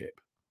free hit chip.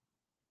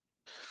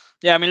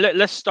 Yeah, I mean,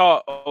 let's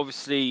start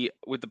obviously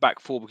with the back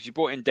four, because you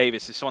brought in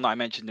Davis, is someone that I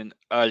mentioned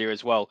earlier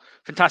as well.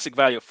 Fantastic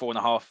value of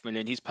 4.5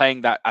 million. He's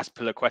playing that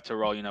Azpilicueta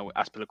role,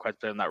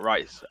 Azpilicueta on that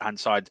right hand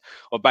side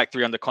or back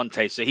three under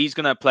Conte. So he's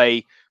going to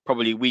play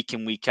probably week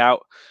in, week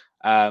out.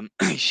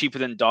 He's cheaper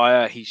than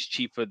Dyer. He's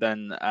cheaper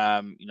than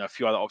a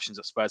few other options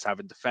that Spurs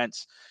have in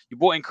defence. You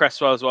brought in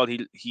Cresswell as well.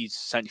 He's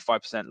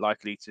 75%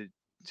 likely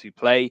to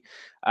play,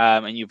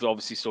 and you've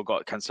obviously still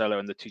got Cancelo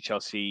and the two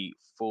Chelsea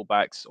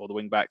fullbacks or the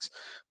wing backs.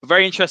 But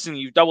very interesting,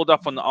 you've doubled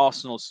up on the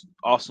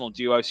Arsenal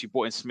duo. So you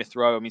brought in Smith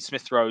Rowe. I mean,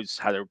 Smith Rowe's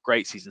had a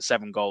great season,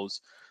 7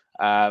 goals.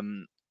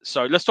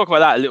 So let's talk about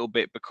that a little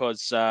bit,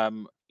 because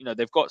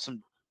they've got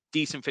some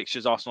decent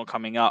fixtures, Arsenal,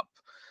 coming up.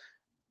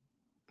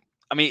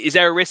 I mean, is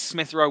there a risk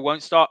Smith Rowe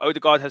won't start?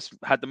 Odegaard has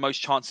had the most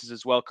chances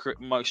as well,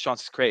 most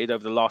chances created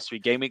over the last 3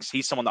 game weeks.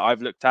 He's someone that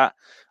I've looked at.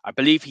 I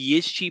believe he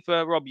is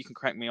cheaper. Rob, you can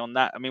correct me on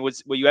that. I mean,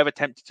 were you ever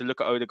tempted to look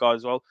at Odegaard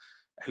as well,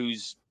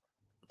 who's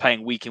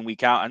playing week in,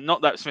 week out? And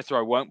not that Smith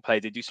Rowe won't play.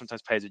 They do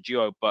sometimes play as a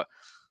duo, but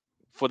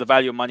for the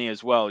value of money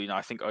as well,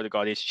 I think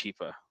Odegaard is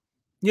cheaper.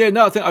 Yeah,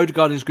 no, I think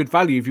Odegaard is good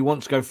value. If you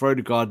want to go for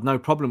Odegaard, no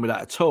problem with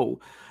that at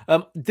all.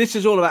 This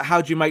is all about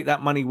how do you make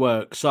that money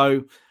work.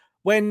 So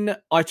when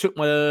I took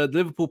my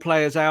Liverpool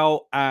players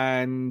out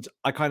and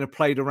I kind of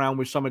played around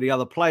with some of the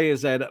other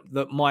players there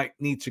that might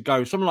need to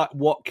go, someone like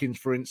Watkins,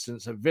 for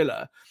instance, at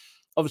Villa,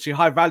 obviously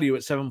high value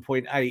at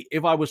 7.8.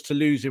 If I was to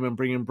lose him and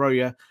bring in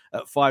Broja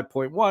at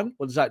 5.1,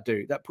 what does that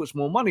do? That puts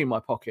more money in my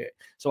pocket.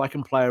 So I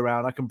can play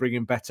around, I can bring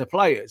in better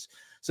players.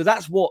 So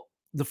that's what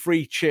the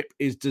free chip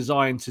is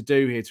designed to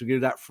do here, to give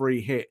that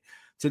free hit,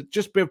 to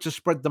just be able to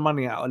spread the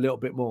money out a little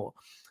bit more.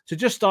 So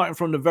just starting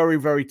from the very,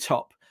 very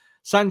top,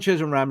 Sanchez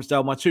and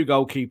Ramsdale, my 2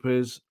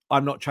 goalkeepers,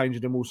 I'm not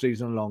changing them all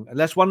season long.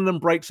 Unless one of them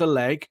breaks a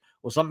leg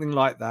or something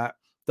like that,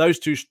 those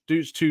two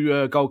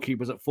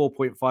goalkeepers at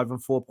 4.5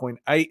 and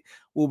 4.8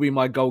 will be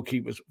my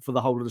goalkeepers for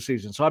the whole of the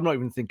season. So I'm not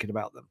even thinking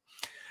about them.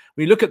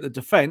 When you look at the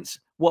defence,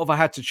 what have I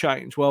had to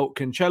change? Well,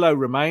 Cancelo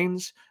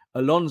remains,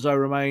 Alonso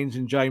remains,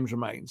 and James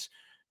remains.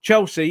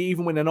 Chelsea,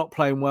 even when they're not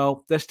playing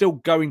well, they're still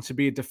going to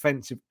be a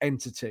defensive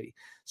entity.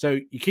 So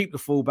you keep the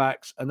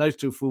fullbacks, and those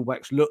 2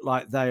 fullbacks look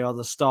like they are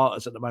the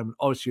starters at the moment,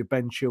 obviously with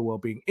Ben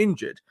Chilwell being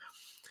injured.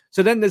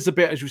 So then there's a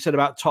bit, as we said,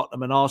 about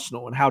Tottenham and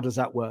Arsenal, and how does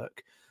that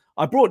work?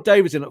 I brought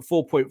Davis in at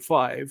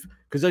 4.5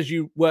 because, as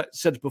you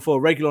said before,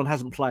 Reguilon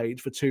hasn't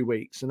played for 2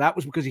 weeks, and that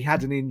was because he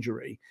had an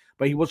injury,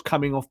 but he was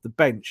coming off the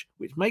bench,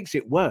 which makes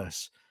it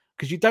worse.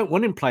 Because you don't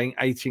want him playing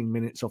 18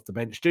 minutes off the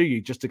bench, do you?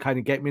 Just to kind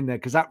of get him in there,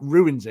 because that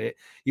ruins it.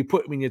 You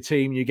put him in your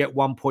team, you get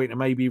 1 point and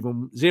maybe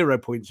even 0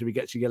 points if he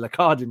gets a yellow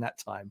card in that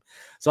time.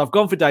 So I've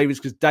gone for Davis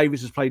because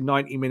Davis has played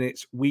 90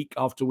 minutes week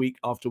after week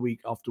after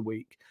week after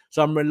week.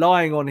 So I'm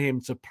relying on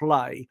him to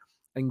play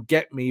and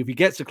get me. If he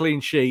gets a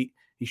clean sheet,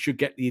 he should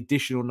get the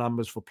additional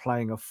numbers for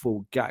playing a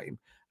full game.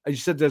 As you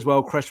said as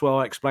well, Cresswell,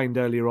 I explained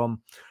earlier on,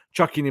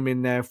 chucking him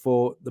in there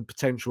for the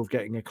potential of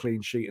getting a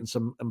clean sheet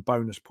and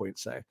bonus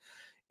points there.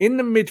 In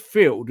the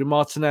midfield, with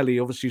Martinelli,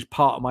 obviously, who's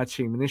part of my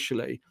team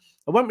initially,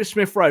 I went with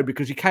Smith Rowe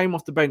because he came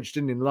off the bench,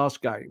 didn't he, in the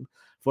last game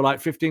for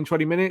like 15,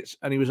 20 minutes,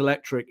 and he was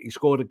electric. He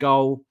scored a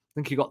goal. I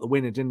think he got the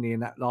winner, didn't he, in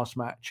that last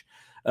match?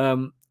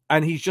 And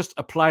he's just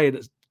a player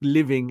that's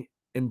living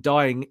and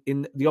dying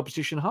in the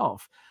opposition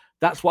half.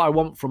 That's what I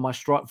want from my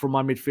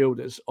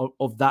midfielders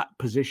of that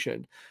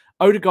position.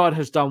 Odegaard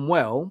has done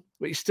well,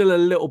 but he's still a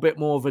little bit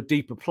more of a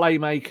deeper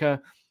playmaker.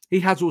 He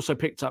has also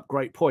picked up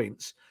great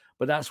points.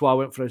 But that's why I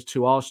went for those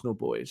 2 Arsenal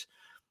boys.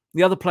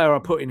 The other player I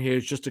put in here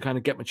is just to kind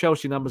of get my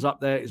Chelsea numbers up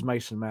there is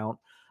Mason Mount.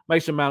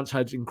 Mason Mount's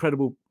had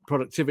incredible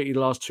productivity the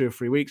last 2 or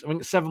 3 weeks. I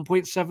think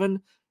 7.7.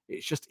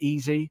 It's just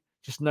easy.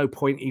 Just no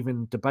point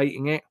even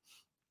debating it.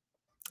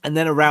 And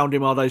then around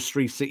him are those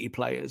 3 City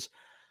players.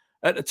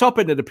 At the top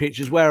end of the pitch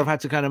is where I've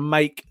had to kind of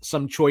make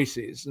some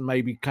choices and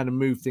maybe kind of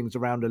move things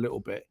around a little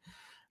bit.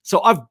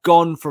 So I've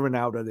gone for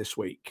Ronaldo this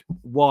week.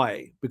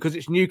 Why? Because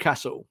it's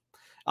Newcastle.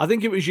 I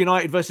think if it was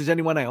United versus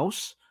anyone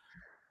else,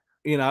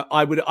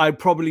 I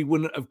probably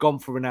wouldn't have gone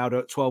for Ronaldo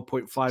at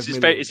 12.5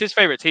 million. It's his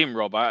favorite team,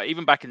 Rob.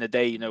 Even back in the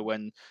day,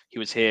 when he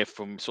was here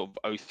from sort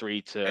of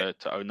 03 to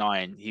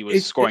 09, he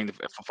was scoring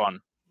for fun.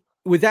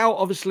 Without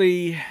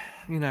obviously,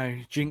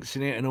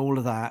 jinxing it and all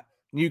of that,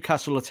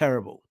 Newcastle are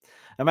terrible.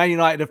 And Man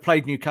United have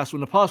played Newcastle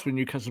in the past when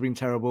Newcastle have been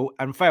terrible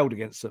and failed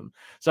against them.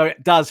 So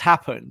it does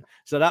happen.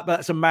 So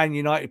that's a Man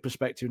United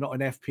perspective, not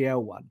an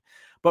FPL one.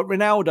 But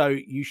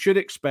Ronaldo, you should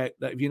expect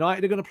that if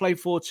United are going to play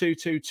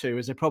 4-2-2-2,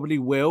 as they probably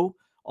will,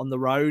 on the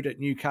road at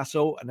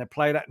Newcastle, and they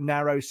play that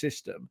narrow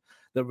system,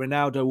 that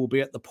Ronaldo will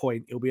be at the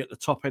point. He'll be at the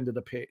top end of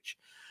the pitch.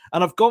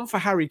 And I've gone for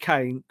Harry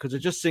Kane because I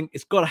just think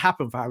it's got to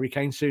happen for Harry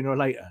Kane sooner or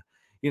later.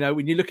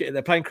 When you look at it,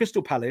 they're playing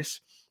Crystal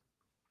Palace.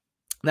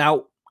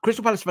 Now,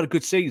 Crystal Palace have had a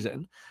good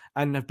season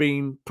and have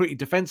been pretty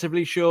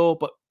defensively sure,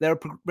 but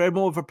they're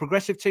more of a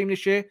progressive team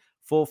this year,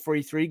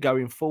 4-3-3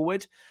 going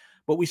forward.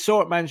 But we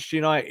saw at Manchester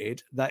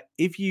United that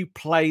if you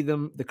play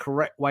them the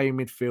correct way in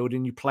midfield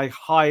and you play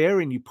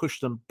higher and you push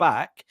them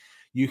back,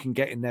 you can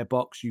get in their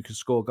box, you can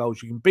score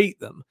goals, you can beat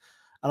them.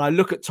 And I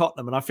look at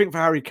Tottenham, and I think for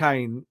Harry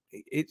Kane,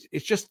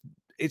 it's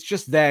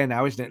just there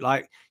now, isn't it?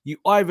 Like, you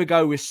either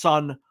go with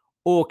Son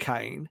or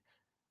Kane,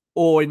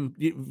 or in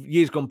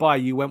years gone by,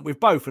 you went with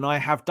both. And I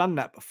have done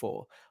that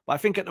before. But I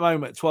think at the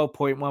moment,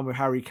 12.1 with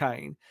Harry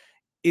Kane,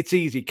 it's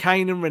easy.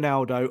 Kane and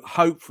Ronaldo,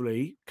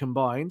 hopefully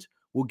combined,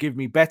 will give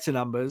me better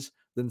numbers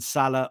than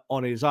Salah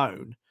on his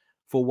own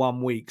for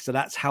 1 week. So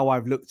that's how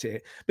I've looked at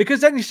it.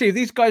 Because then you see,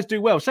 these guys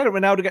do well. Say that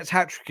Ronaldo gets a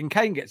hat-trick and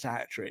Kane gets a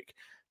hat-trick.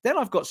 Then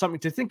I've got something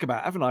to think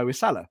about, haven't I, with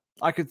Salah?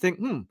 I could think,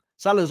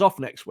 Salah's off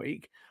next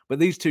week, but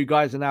these two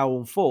guys are now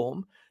on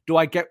form. Do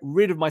I get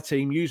rid of my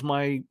team, use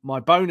my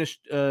bonus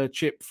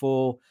chip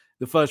for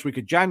the first week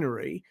of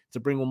January to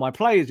bring all my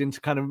players in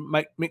to kind of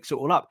mix it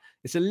all up?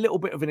 It's a little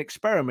bit of an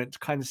experiment to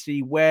kind of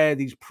see where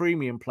these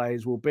premium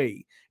players will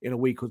be in a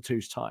week or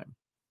two's time.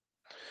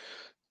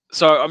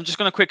 So I'm just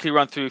going to quickly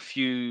run through a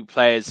few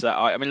players that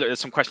I mean, look,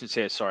 there's some questions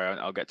here. Sorry,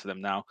 I'll get to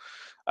them now.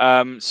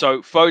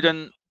 So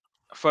Foden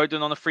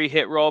on a free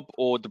hit, Rob,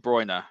 or De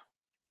Bruyne?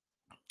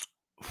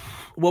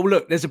 Well,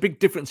 look, there's a big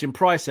difference in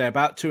price there,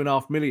 about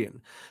 2.5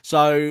 million.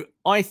 So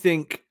I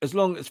think as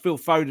long as Phil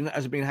Foden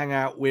hasn't been hanging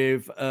out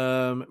with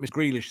Miss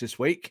Grealish this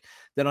week,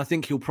 then I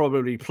think he'll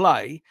probably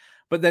play.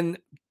 But then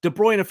De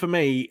Bruyne, for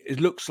me, it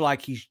looks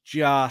like he's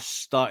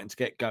just starting to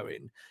get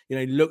going. You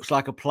know, he looks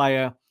like a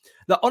player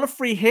that on a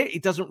free hit, he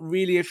doesn't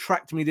really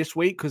attract me this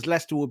week because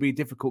Leicester will be a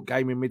difficult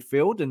game in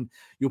midfield. And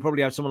you'll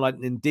probably have someone like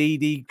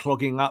Ndidi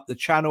clogging up the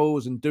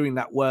channels and doing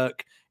that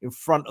work in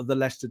front of the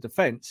Leicester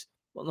defence.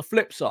 On the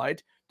flip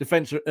side,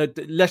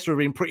 Leicester have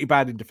been pretty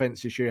bad in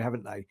defence this year,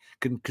 haven't they?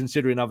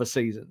 Considering other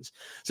seasons.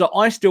 So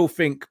I still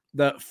think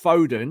that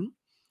Foden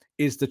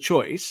is the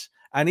choice,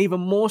 and even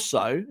more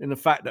so in the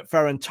fact that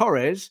Ferran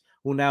Torres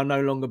will now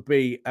no longer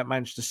be at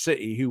Manchester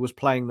City, who was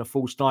playing the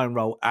false nine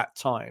role at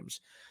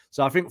times.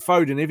 So I think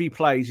Foden, if he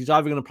plays, he's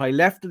either going to play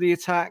left of the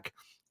attack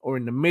or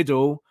in the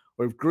middle,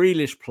 or if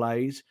Grealish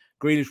plays,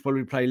 Grealish will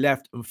probably play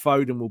left and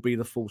Foden will be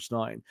the false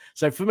nine.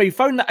 So for me,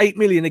 Foden at 8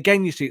 million,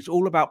 again, you see, it's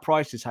all about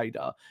prices,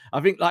 Haydar.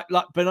 I think like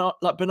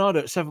Bernardo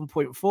at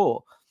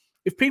 7.4.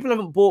 If people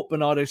haven't bought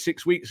Bernardo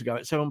 6 weeks ago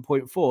at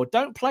 7.4,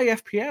 don't play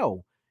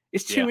FPL.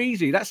 It's too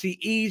easy. That's the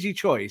easy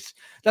choice.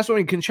 That's why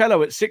in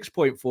Cancelo at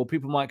 6.4,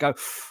 people might go,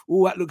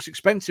 oh, that looks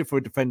expensive for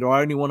a defender.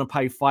 I only want to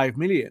pay 5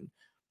 million.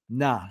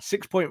 Nah,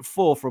 6.4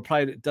 for a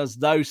player that does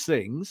those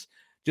things.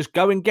 Just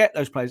go and get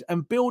those players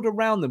and build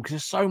around them because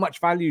there's so much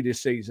value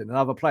this season and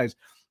other players.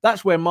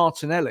 That's where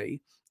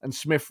Martinelli and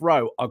Smith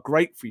Rowe are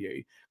great for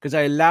you because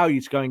they allow you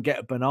to go and get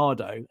a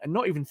Bernardo and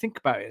not even think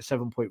about it at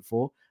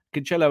 7.4.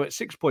 Cancelo at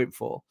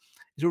 6.4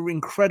 is an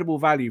incredible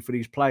value for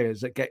these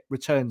players that get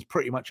returns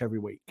pretty much every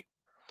week.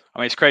 I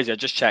mean, it's crazy. I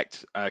just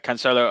checked.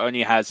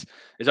 Cancelo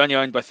is only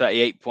owned by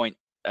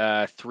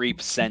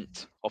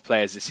 38.3% of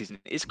players this season.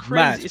 It's crazy.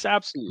 Mad. It's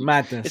absolutely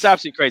madness. It's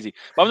absolutely crazy.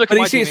 But I'm looking.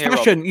 But you see, it's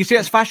fashion. Rob. You see,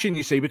 it's fashion.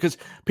 You see, because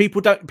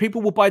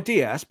people will buy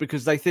Diaz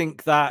because they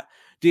think that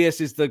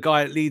Diaz is the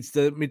guy that leads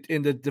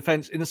in the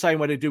defense in the same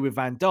way they do with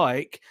Van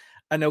Dijk,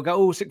 and they'll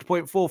go,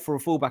 6.4 for a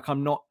fullback.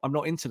 I'm not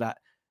into that.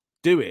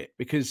 Do it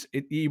because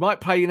you might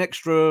pay an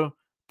extra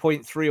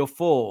 0.3 or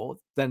 4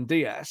 than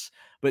Diaz,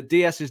 but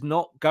Diaz is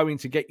not going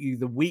to get you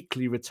the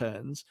weekly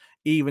returns,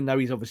 even though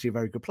he's obviously a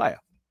very good player.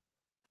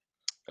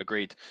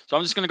 Agreed. So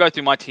I'm just going to go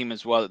through my team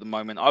as well at the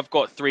moment. I've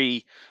got a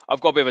bit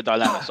of a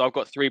dilemma. So I've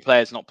got 3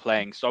 players not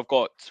playing. So I've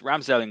got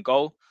Ramsdale in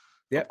goal.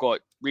 Yep. I've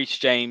got Reece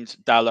James,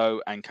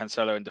 Dalot, and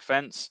Cancelo in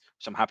defense,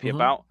 which I'm happy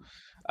about.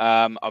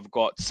 I've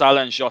got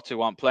Salah and Jota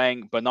who aren't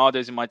playing.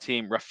 Bernardo's in my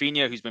team.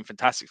 Rafinha, who's been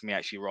fantastic for me,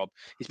 actually, Rob.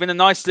 He's been a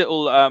nice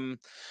little...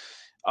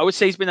 I would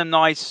say he's been a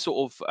nice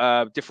sort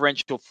of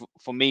differential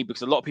for me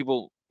because a lot of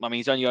people, I mean,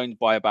 he's only owned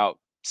by about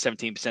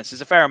 17%. So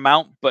it's a fair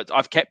amount, but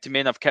I've kept him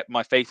in. I've kept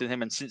my faith in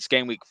him. And since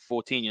game week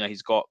 14,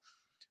 he's got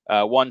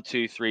 4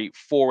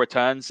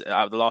 returns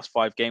out of the last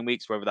 5 game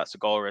weeks, whether that's a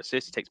goal or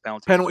assist. He takes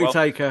penalties. Penalty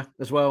taker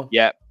as well.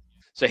 Yeah.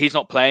 So he's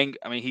not playing.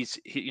 I mean, his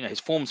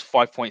form's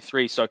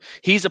 5.3. So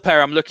he's a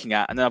player I'm looking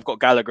at. And then I've got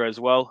Gallagher as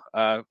well.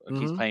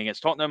 He's playing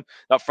against Tottenham.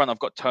 Up front, I've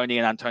got Tony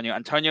and Antonio.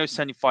 Antonio is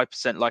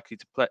 75% likely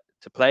to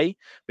play,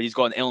 but he's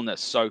got an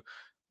illness. So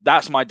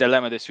that's my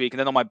dilemma this week. And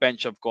then on my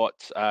bench, I've got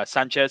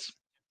Sanchez.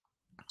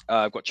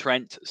 I've got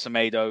Trent,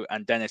 Semedo,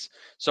 and Dennis.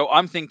 So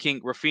I'm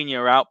thinking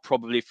Rafinha out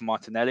probably for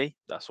Martinelli.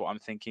 That's what I'm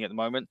thinking at the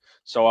moment.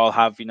 So I'll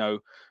have,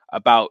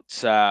 about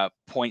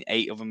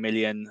 0.8 of a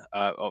million.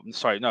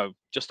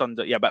 Just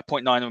under, about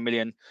 0.9 of a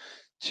million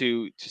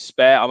to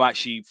spare. I'm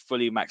actually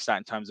fully maxed out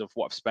in terms of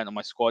what I've spent on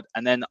my squad.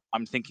 And then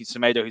I'm thinking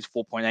Semedo, who's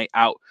 4.8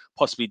 out,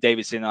 possibly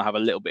Davidson. I'll have a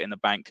little bit in the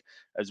bank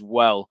as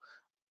well.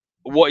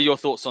 What are your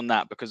thoughts on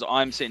that? Because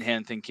I'm sitting here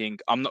and thinking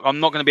I'm not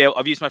going to be able.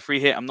 I've used my free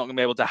hit. I'm not going to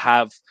be able to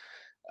have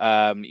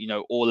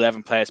all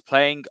 11 players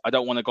playing. I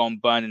don't want to go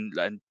and burn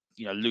and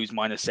lose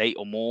 -8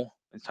 or more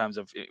in terms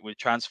of with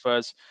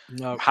transfers.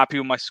 No. I'm happy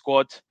with my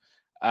squad.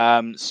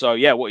 So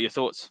yeah, what are your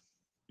thoughts?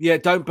 Yeah,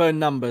 don't burn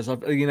numbers. So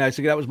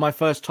that was my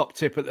first top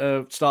tip at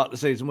the start of the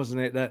season,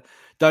 wasn't it? That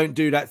don't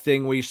do that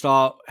thing where you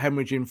start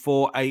hemorrhaging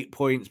 4-8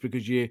 points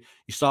because you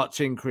start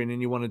tinkering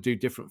and you want to do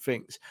different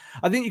things.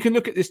 I think you can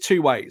look at this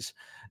two ways.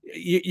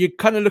 You're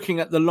kind of looking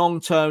at the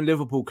long-term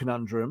Liverpool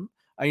conundrum,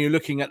 and you're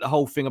looking at the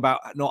whole thing about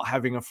not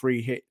having a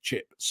free hit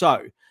chip.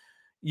 So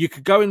you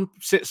could go and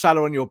sit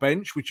Salah on your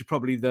bench, which is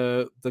probably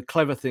the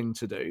clever thing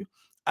to do,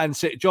 and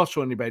sit Jota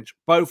on your bench.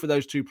 Both of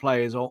those two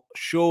players are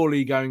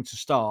surely going to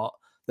start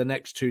the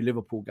next two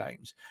Liverpool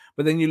games.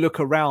 But then you look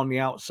around the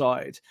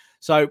outside.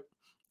 So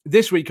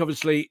this week,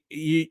 obviously,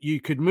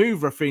 you could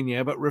move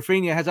Rafinha, but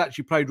Rafinha has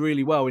actually played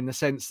really well in the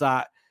sense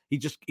that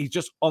he's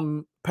just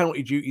on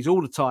penalty duties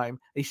all the time.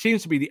 He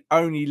seems to be the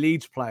only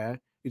Leeds player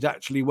who's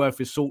actually worth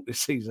his salt this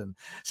season.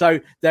 So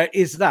there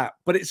is that.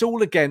 But it's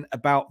all, again,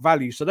 about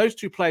value. So those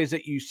two players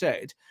that you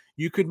said,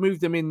 you could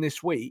move them in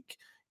this week.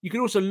 You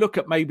could also look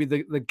at maybe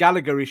the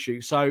Gallagher issue.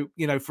 So,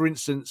 for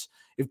instance,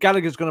 if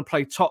Gallagher's going to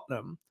play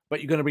Tottenham, but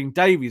you're going to bring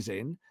Davies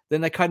in,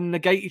 then they kind of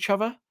negate each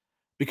other.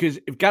 Because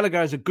if Gallagher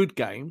has a good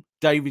game,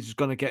 Davies is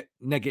going to get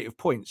negative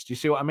points. Do you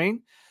see what I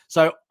mean?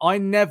 So I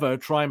never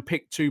try and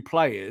pick two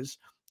players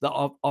that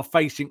are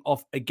facing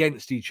off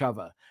against each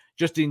other,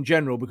 just in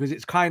general, because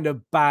it's kind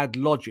of bad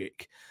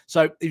logic.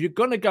 So if you're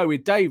going to go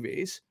with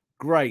Davies,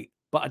 great.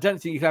 But I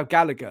don't think you can have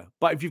Gallagher.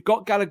 But if you've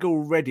got Gallagher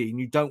already and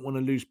you don't want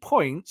to lose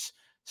points,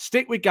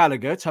 stick with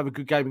Gallagher to have a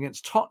good game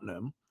against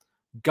Tottenham.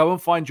 Go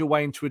and find your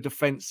way into a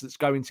defence that's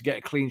going to get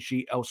a clean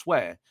sheet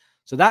elsewhere.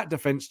 So that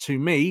defence, to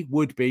me,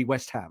 would be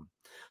West Ham.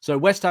 So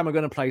West Ham are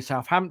going to play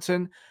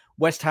Southampton.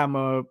 West Ham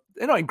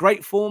they're not in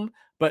great form,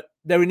 but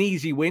they're an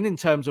easy win in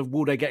terms of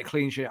will they get a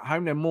clean sheet at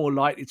home? They're more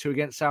likely to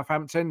against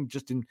Southampton,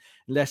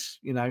 unless,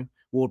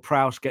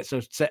 Ward-Prowse gets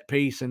a set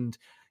piece and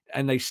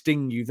they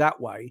sting you that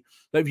way.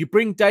 But if you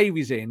bring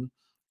Davies in,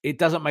 it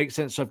doesn't make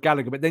sense to have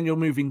Gallagher, but then you're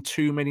moving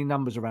too many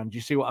numbers around. Do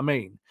you see what I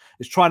mean?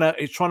 It's trying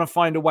to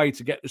find a way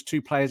to get those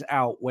two players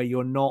out where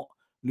you're not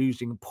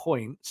losing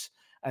points,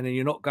 and then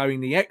you're not going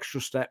the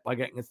extra step by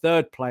getting a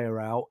third player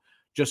out,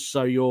 just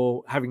so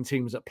you're having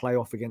teams that play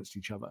off against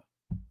each other.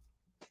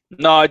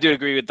 No, I do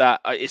agree with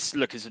that. It's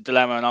a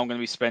dilemma, and I'm going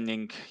to be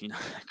spending,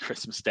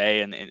 Christmas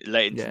Day and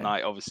late into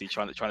tonight, obviously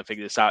trying to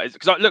figure this out.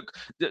 Because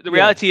the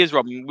reality is,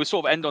 Robin, we'll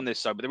sort of end on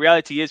this, but the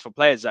reality is for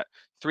players that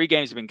 3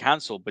 games have been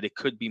cancelled, but it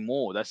could be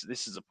more. This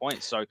is the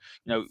point. So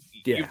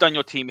you've done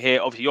your team here.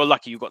 Obviously, you're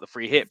lucky you've got the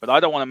free hit, but I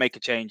don't want to make a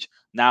change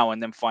now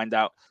and then find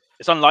out.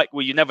 It's unlikely.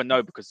 Well, you never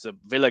know because the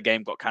Villa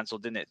game got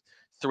cancelled, didn't it?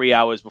 3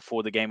 hours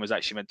before the game was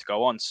actually meant to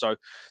go on. So.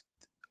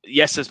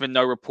 Yes, there's been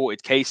no reported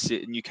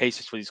new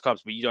cases for these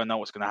clubs, but you don't know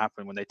what's going to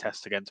happen when they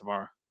test again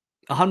tomorrow.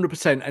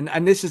 100%.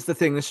 And this is the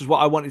thing. This is what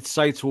I wanted to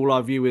say to all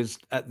our viewers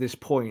at this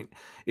point,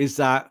 is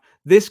that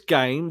this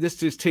game, this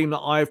team that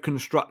I've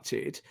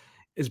constructed,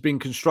 has been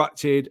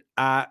constructed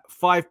at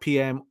 5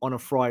 p.m. on a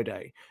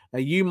Friday. Now,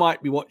 you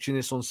might be watching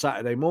this on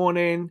Saturday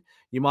morning.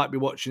 You might be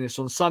watching this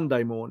on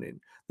Sunday morning.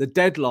 The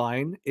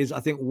deadline is, I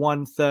think,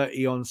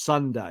 1:30 on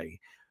Sunday.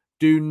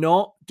 Do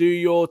not do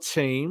your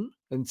team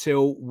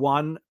until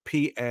 1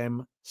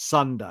 p.m.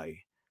 Sunday.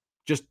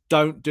 Just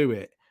don't do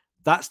it.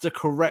 That's the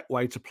correct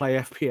way to play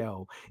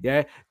FPL.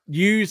 Yeah.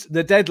 Use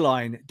the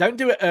deadline. Don't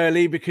do it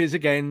early because,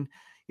 again,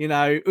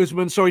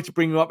 Usman, sorry to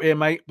bring you up here,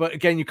 mate. But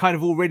again, you kind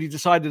of already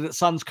decided that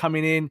sun's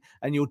coming in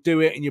and you'll do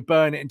it and you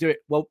burn it and do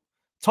it. Well,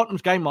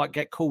 Tottenham's game might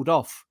get called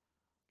off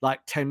like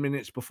 10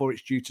 minutes before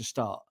it's due to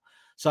start.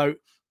 So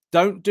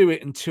don't do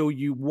it until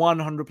you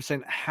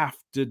 100% have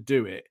to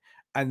do it.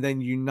 And then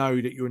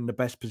that you're in the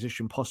best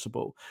position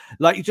possible.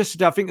 Like you just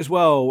said, I think as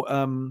well,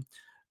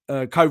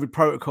 COVID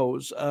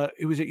protocols.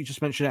 Who was it you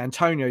just mentioned?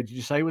 Antonio, did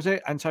you say? Was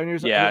it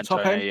Antonio's at the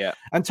top end? Yeah.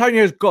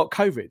 Antonio's got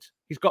COVID.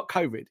 He's got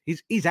COVID.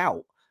 He's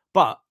out.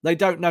 But they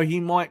don't know. He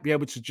might be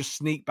able to just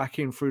sneak back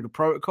in through the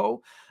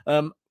protocol.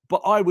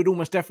 But I would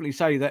almost definitely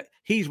say that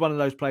he's one of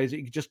those players that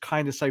you could just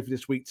kind of say for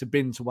this week to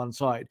bin to one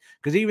side.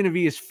 Because even if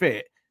he is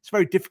fit, it's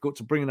very difficult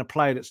to bring in a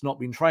player that's not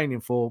been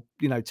training for,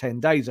 10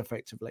 days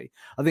effectively.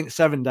 I think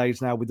 7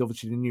 days now with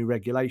obviously the new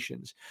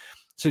regulations.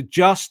 So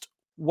just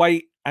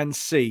wait and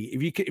see.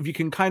 If you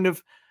can kind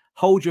of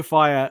hold your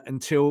fire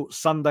until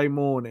Sunday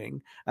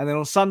morning, and then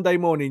on Sunday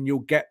morning, you'll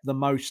get the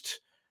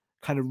most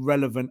kind of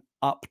relevant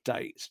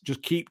updates.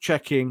 Just keep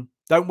checking.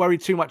 Don't worry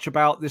too much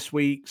about this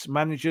week's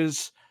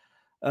managers'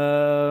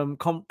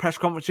 press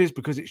conferences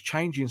because it's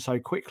changing so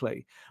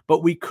quickly.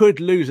 But we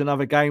could lose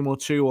another game or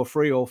 2 or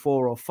 3 or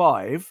 4 or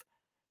 5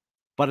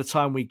 by the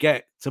time we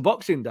get to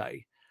Boxing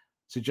Day.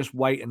 So just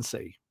wait and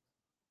see.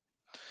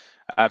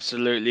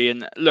 Absolutely.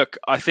 And look,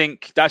 I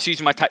think that's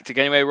usually my tactic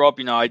anyway, Rob.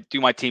 I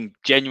do my team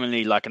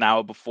genuinely like an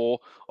hour before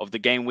of the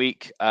game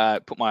week.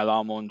 Put my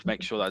alarm on to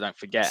make sure that I don't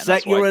forget.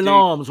 Set your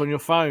alarms on your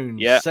phones.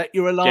 Yeah, set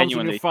your alarms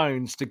on your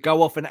phones to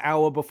go off an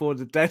hour before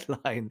the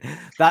deadline.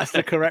 That's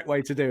the correct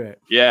way to do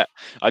it. Yeah,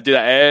 I do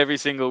that every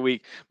single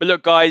week. But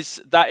look, guys,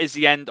 that is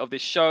the end of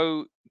this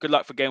show. Good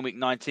luck for game week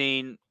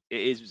 19.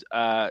 it is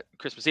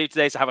Christmas Eve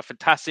today, so have a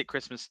fantastic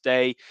Christmas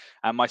day.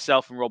 And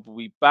myself and Rob will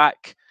be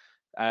back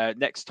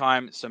next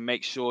time, so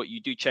make sure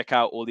you do check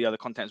out all the other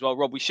content as well.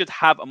 Rob, we should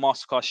have a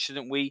masterclass,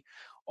 shouldn't we,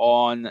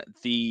 on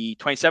the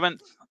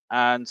 27th?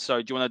 And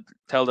so do you want to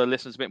tell the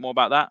listeners a bit more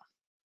about that?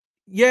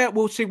 Yeah,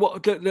 we'll see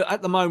what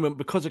at the moment,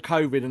 because of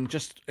COVID and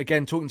just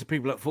again talking to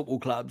people at football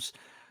clubs,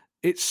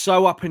 it's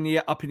so up in the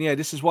air.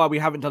 This is why we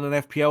haven't done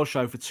an FPL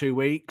show for 2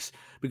 weeks,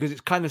 because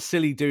it's kind of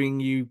silly doing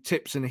you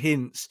tips and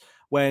hints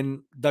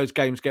when those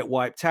games get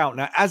wiped out.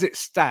 Now, as it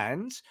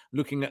stands,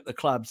 looking at the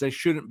clubs, there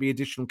shouldn't be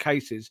additional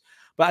cases.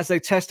 But as they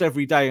test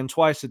every day and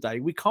twice a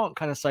day, we can't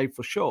kind of say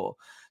for sure.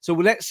 So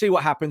let's see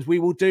what happens. We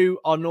will do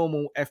our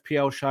normal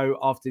FPL show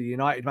after the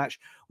United match.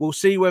 We'll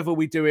see whether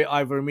we do it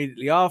either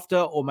immediately after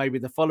or maybe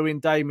the following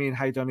day. Me and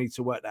Hayden need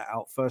to work that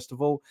out first of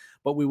all.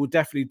 But we will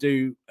definitely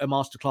do a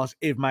masterclass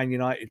if Man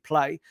United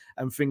play.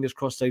 And fingers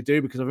crossed they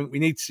do, because I think we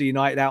need to see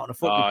United out on a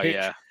football pitch.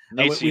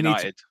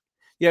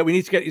 Yeah, we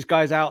need to get these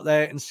guys out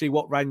there and see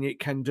what Rangnick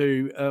can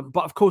do.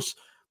 But of course,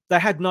 they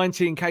had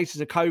 19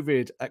 cases of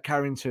COVID at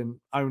Carrington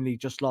only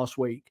just last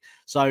week.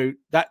 So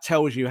that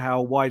tells you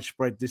how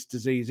widespread this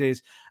disease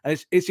is.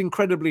 And it's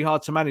incredibly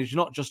hard to manage,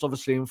 not just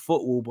obviously in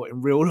football, but in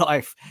real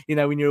life. You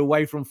know, when you're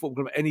away from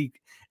football,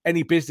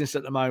 any business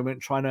at the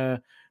moment, trying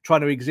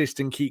to exist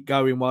and keep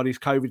going while these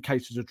COVID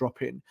cases are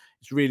dropping,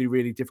 it's really,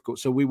 really difficult.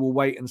 So we will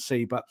wait and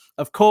see. But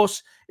of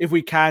course, if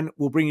we can,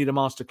 we'll bring you the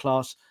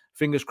masterclass.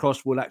 Fingers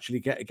crossed we'll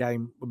actually get a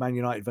game with Man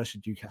United versus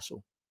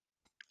Newcastle.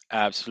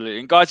 Absolutely.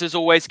 And guys, as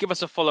always, give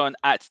us a follow on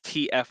at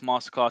TF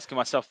Masterclass. Give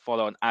myself a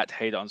follow on at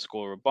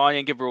Hayder_Rabani,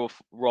 and give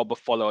Rob a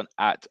follow on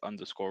at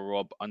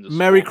 _Rob_.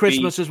 Merry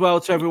Christmas as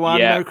well to everyone.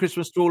 Yeah. Merry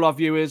Christmas to all our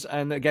viewers.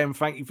 And again,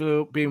 thank you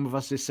for being with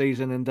us this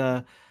season,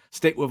 and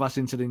stick with us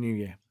into the new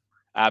year.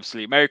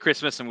 Absolutely. Merry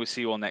Christmas, and we'll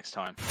see you all next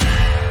time.